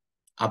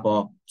 അപ്പോ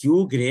Q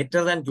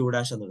greater than Q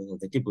dash എന്ന്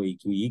പറയുന്നത് തെറ്റിപ്പോയി.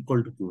 Q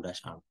equal to Q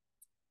dash ആണ്.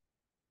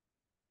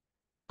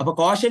 അപ്പൊ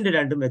കോഷ്യന്റ്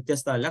രണ്ടും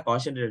വ്യത്യസ്തമല്ല,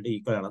 കോഷ്യന്റ് രണ്ടും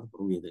ഈക്വൽ ആണെന്ന്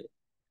പ്രൂവ് ചെയ്ത്.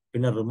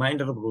 പിന്നെ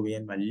റിമൈൻഡർ പ്രൂവ്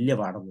ചെയ്യാൻ വലിയ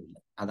പാടൊന്നുമില്ല.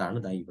 അതാണ്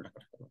ദാ ഇവിടെ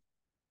കിടക്കുന്നത്.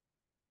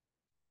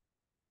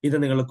 ഇത്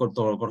നിങ്ങൾ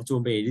കുറച്ചു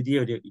മുമ്പ് എഴുതിയ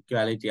ഒരു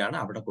ഇക്വാലിറ്റി ആണ്,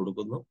 അവിടെ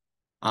കൊടുക്കുന്നു.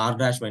 ആർ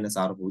ഡാഷ് മൈനസ്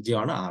ആർ 0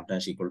 ആണ്. R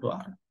dash equal to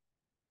R.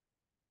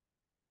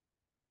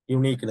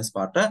 Uniqueness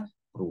part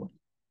prove.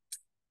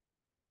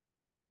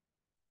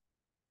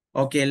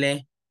 Okay അല്ലേ?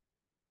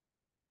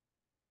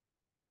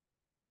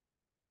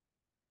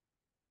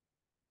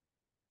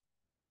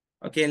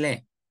 ഓക്കെ അല്ലേ?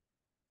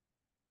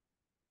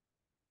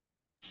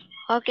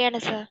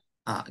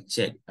 ആ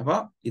ശരി. അപ്പൊ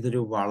ഇതൊരു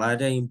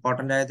വളരെ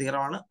ഇമ്പോർട്ടന്റ് ആയ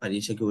തിയറമാണ്.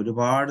 പരീക്ഷയ്ക്ക്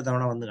ഒരുപാട്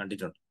തവണ വന്ന്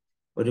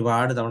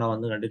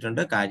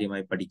കണ്ടിട്ടുണ്ട്.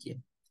 കാര്യമായി പഠിക്കുക.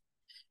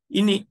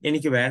 ഇനി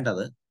എനിക്ക്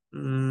വേണ്ടത്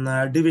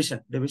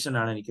ഡിവിഷൻ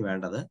ആണ് എനിക്ക്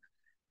വേണ്ടത്.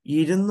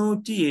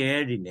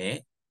 207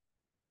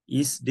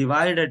 ഈസ്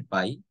ഡിവൈഡഡ്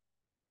ബൈ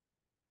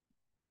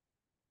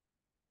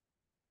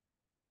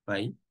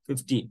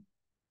 15.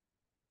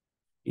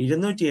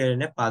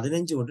 207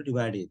 15 കൊണ്ട്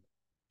ഡിവൈഡ് ചെയ്തു.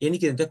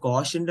 എനിക്ക് ഇതിന്റെ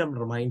കോഷ്യന്റും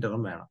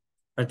റിമൈൻഡറും വേണം.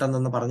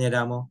 പെട്ടെന്നൊന്ന്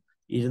പറഞ്ഞുതരാമോ?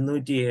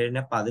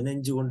 207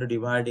 15 കൊണ്ട്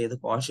ഡിവൈഡ് ചെയ്ത്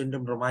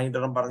കോഷ്യന്റും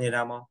റിമൈൻഡറും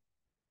പറഞ്ഞുതരാമോ?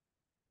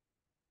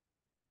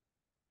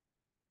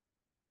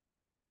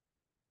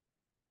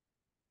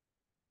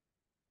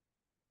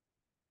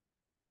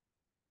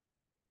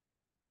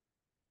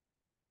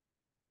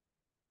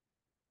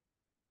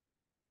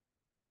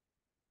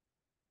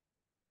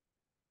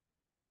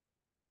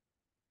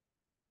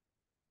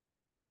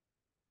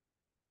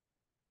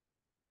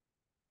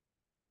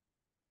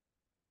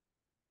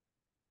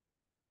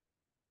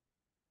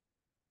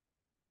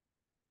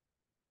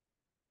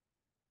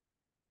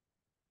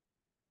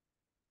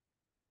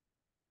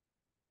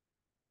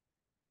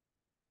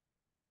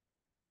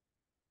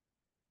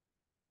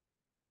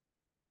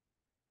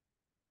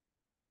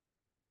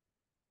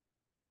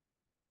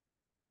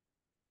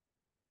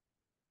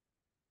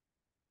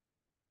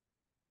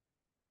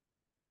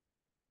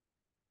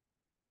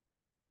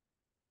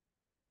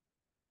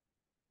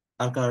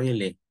 ആർക്കും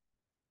അറിയില്ലേ?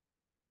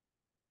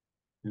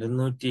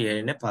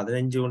 207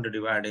 15 കൊണ്ട്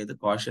ഡിവൈഡ് ചെയ്ത്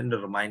കോഷ്യന്റ്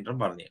റിമൈൻഡറും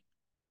പറഞ്ഞു.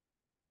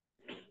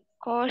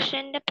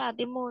 കോഷ്യന്റ്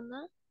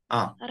 13, ആ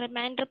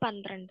reminder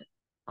 12.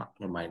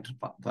 Reminder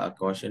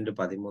quotient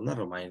 13,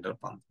 reminder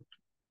 12.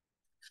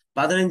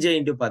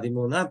 15 ×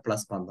 13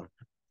 plus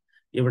 12.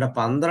 ഇവിടെ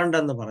 12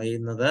 എന്ന്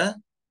പറയുന്നത്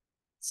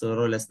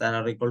 0 less than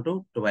or equal to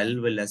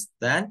 12 less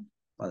than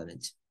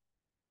 15.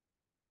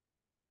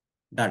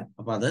 Done.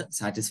 അപ്പൊ അത്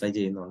സാറ്റിസ്ഫൈ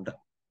ചെയ്യുന്നുണ്ട്.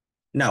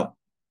 നൗ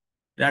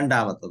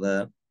രണ്ടാമത്തത്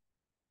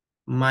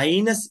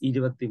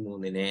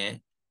 -23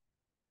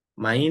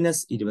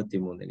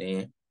 -23നെ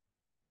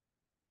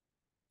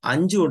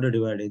 5 കൊണ്ട്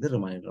ഡിവൈഡ് ചെയ്ത്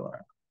റിമൈൻഡർ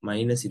പറയണം.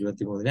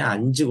 -23നെ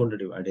 5 കൊണ്ട്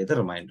ഡിവൈഡ് ചെയ്ത്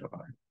റിമൈൻഡർ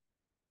പറയണം.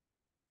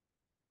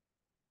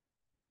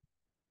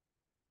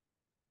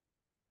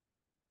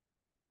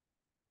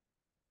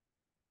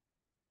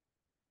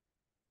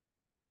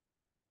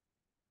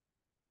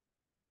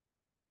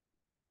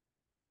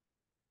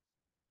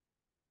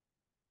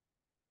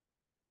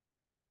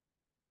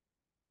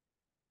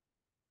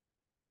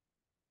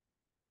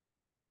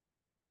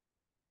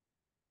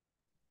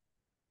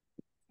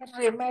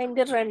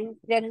 റിമൈൻഡർ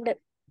 2.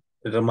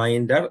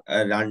 റിമൈൻഡർ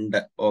 2.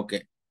 ഓക്കെ.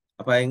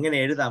 അപ്പൊ എങ്ങനെ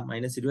എഴുതാം?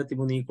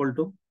 -23 equal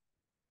to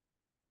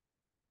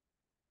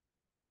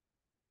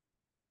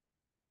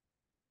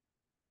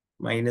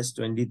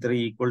 -23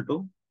 equal to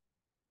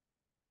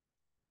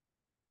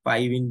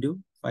 5 into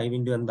 5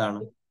 into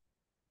എന്താണ്?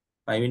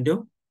 5 ഇൻറ്റു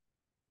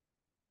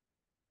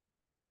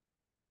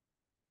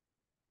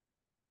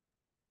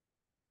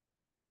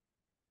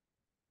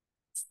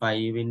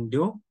 5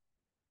 ഇൻറ്റു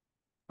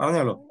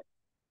പറഞ്ഞോളൂ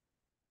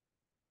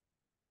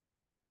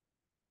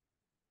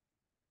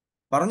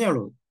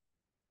പറഞ്ഞോളൂ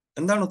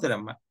എന്താണ്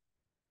ഉത്തരം?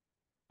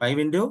 5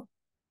 ഇൻറ്റു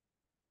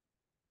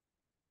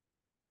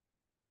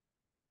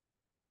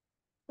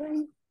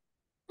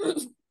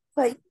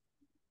 5.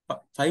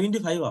 5 ഇൻറ്റു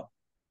 5 ആ?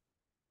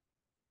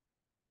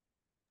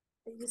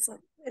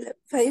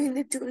 5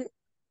 into 2.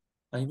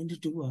 5 ഇൻറ്റു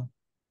 2 ആ?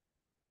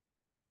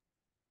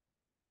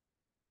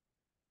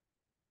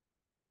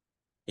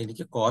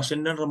 എനിക്ക്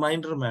കോഷ്യന്റും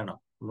റിമൈൻഡറും വേണം.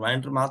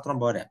 റിമൈൻഡർ മാത്രം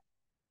പോരാ.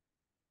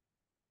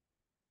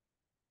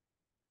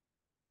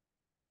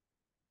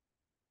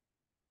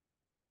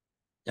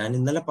 ഞാൻ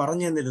ഇന്നലെ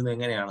പറഞ്ഞു തന്നിരുന്നു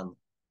എങ്ങനെയാണെന്ന്.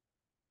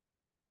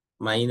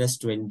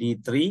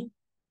 -23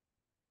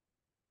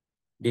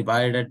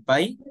 ഡിവൈഡഡ്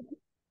ബൈ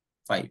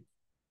 5.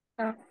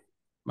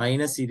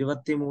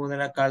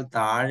 -23നേക്കാൾ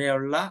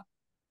താഴെയുള്ള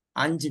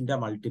 5ന്റെ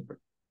മൾട്ടിപ്പിൾ.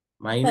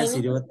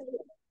 -20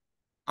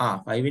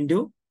 5 ഇൻറ്റു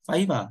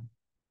 5 ആ?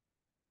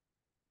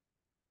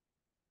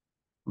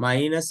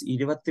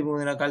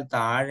 -23നേക്കാൾ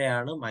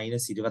താഴെയാണ്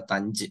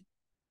 -25.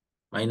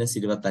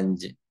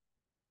 -25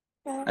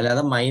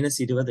 അല്ലാതെ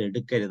 -20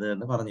 എടുക്കരുത്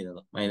എന്ന്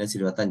പറഞ്ഞിരുന്നു.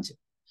 -25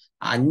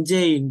 5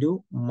 ഇൻറ്റു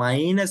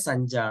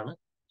 -5 ആണ്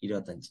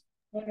 25.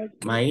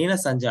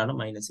 -5 ആണ്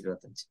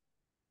 -25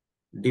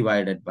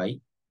 divided by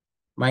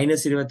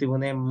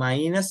 -23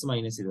 minus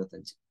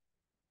 -25.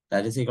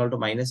 That is equal to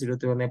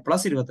 -21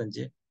 plus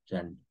 25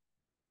 2.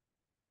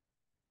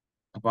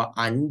 അപ്പൊ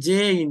 5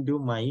 ഇൻറ്റു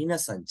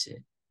 -5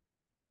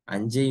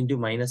 5 ഇൻറ്റു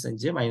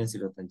 -5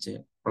 -25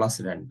 പ്ലസ്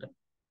 2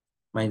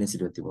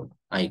 -23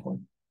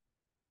 ആയിക്കോട്ടെ.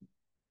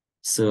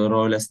 0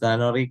 less than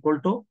or equal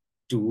to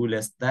 2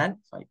 less than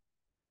 5.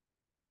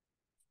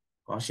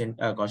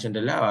 Quotient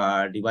അല്ല,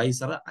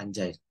 ഡിവൈസർ 5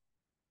 ആയിരുന്നു.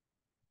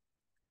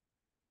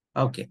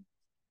 ഓക്കെ.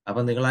 അപ്പൊ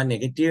നിങ്ങൾ ആ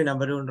നെഗറ്റീവ്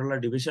നമ്പർ കൊണ്ടുള്ള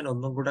ഡിവിഷൻ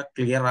ഒന്നും കൂടെ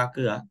ക്ലിയർ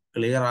ആക്കുക.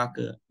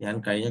 ഞാൻ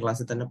കഴിഞ്ഞ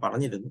ക്ലാസ്സിൽ തന്നെ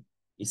പറഞ്ഞിരുന്നു.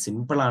 ഈ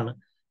സിമ്പിൾ ആണ്,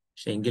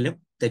 പക്ഷെ എങ്കിലും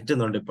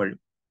തെറ്റുന്നുണ്ട് ഇപ്പോഴും.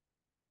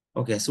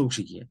 ഓക്കെ,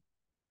 സൂക്ഷിക്കുക.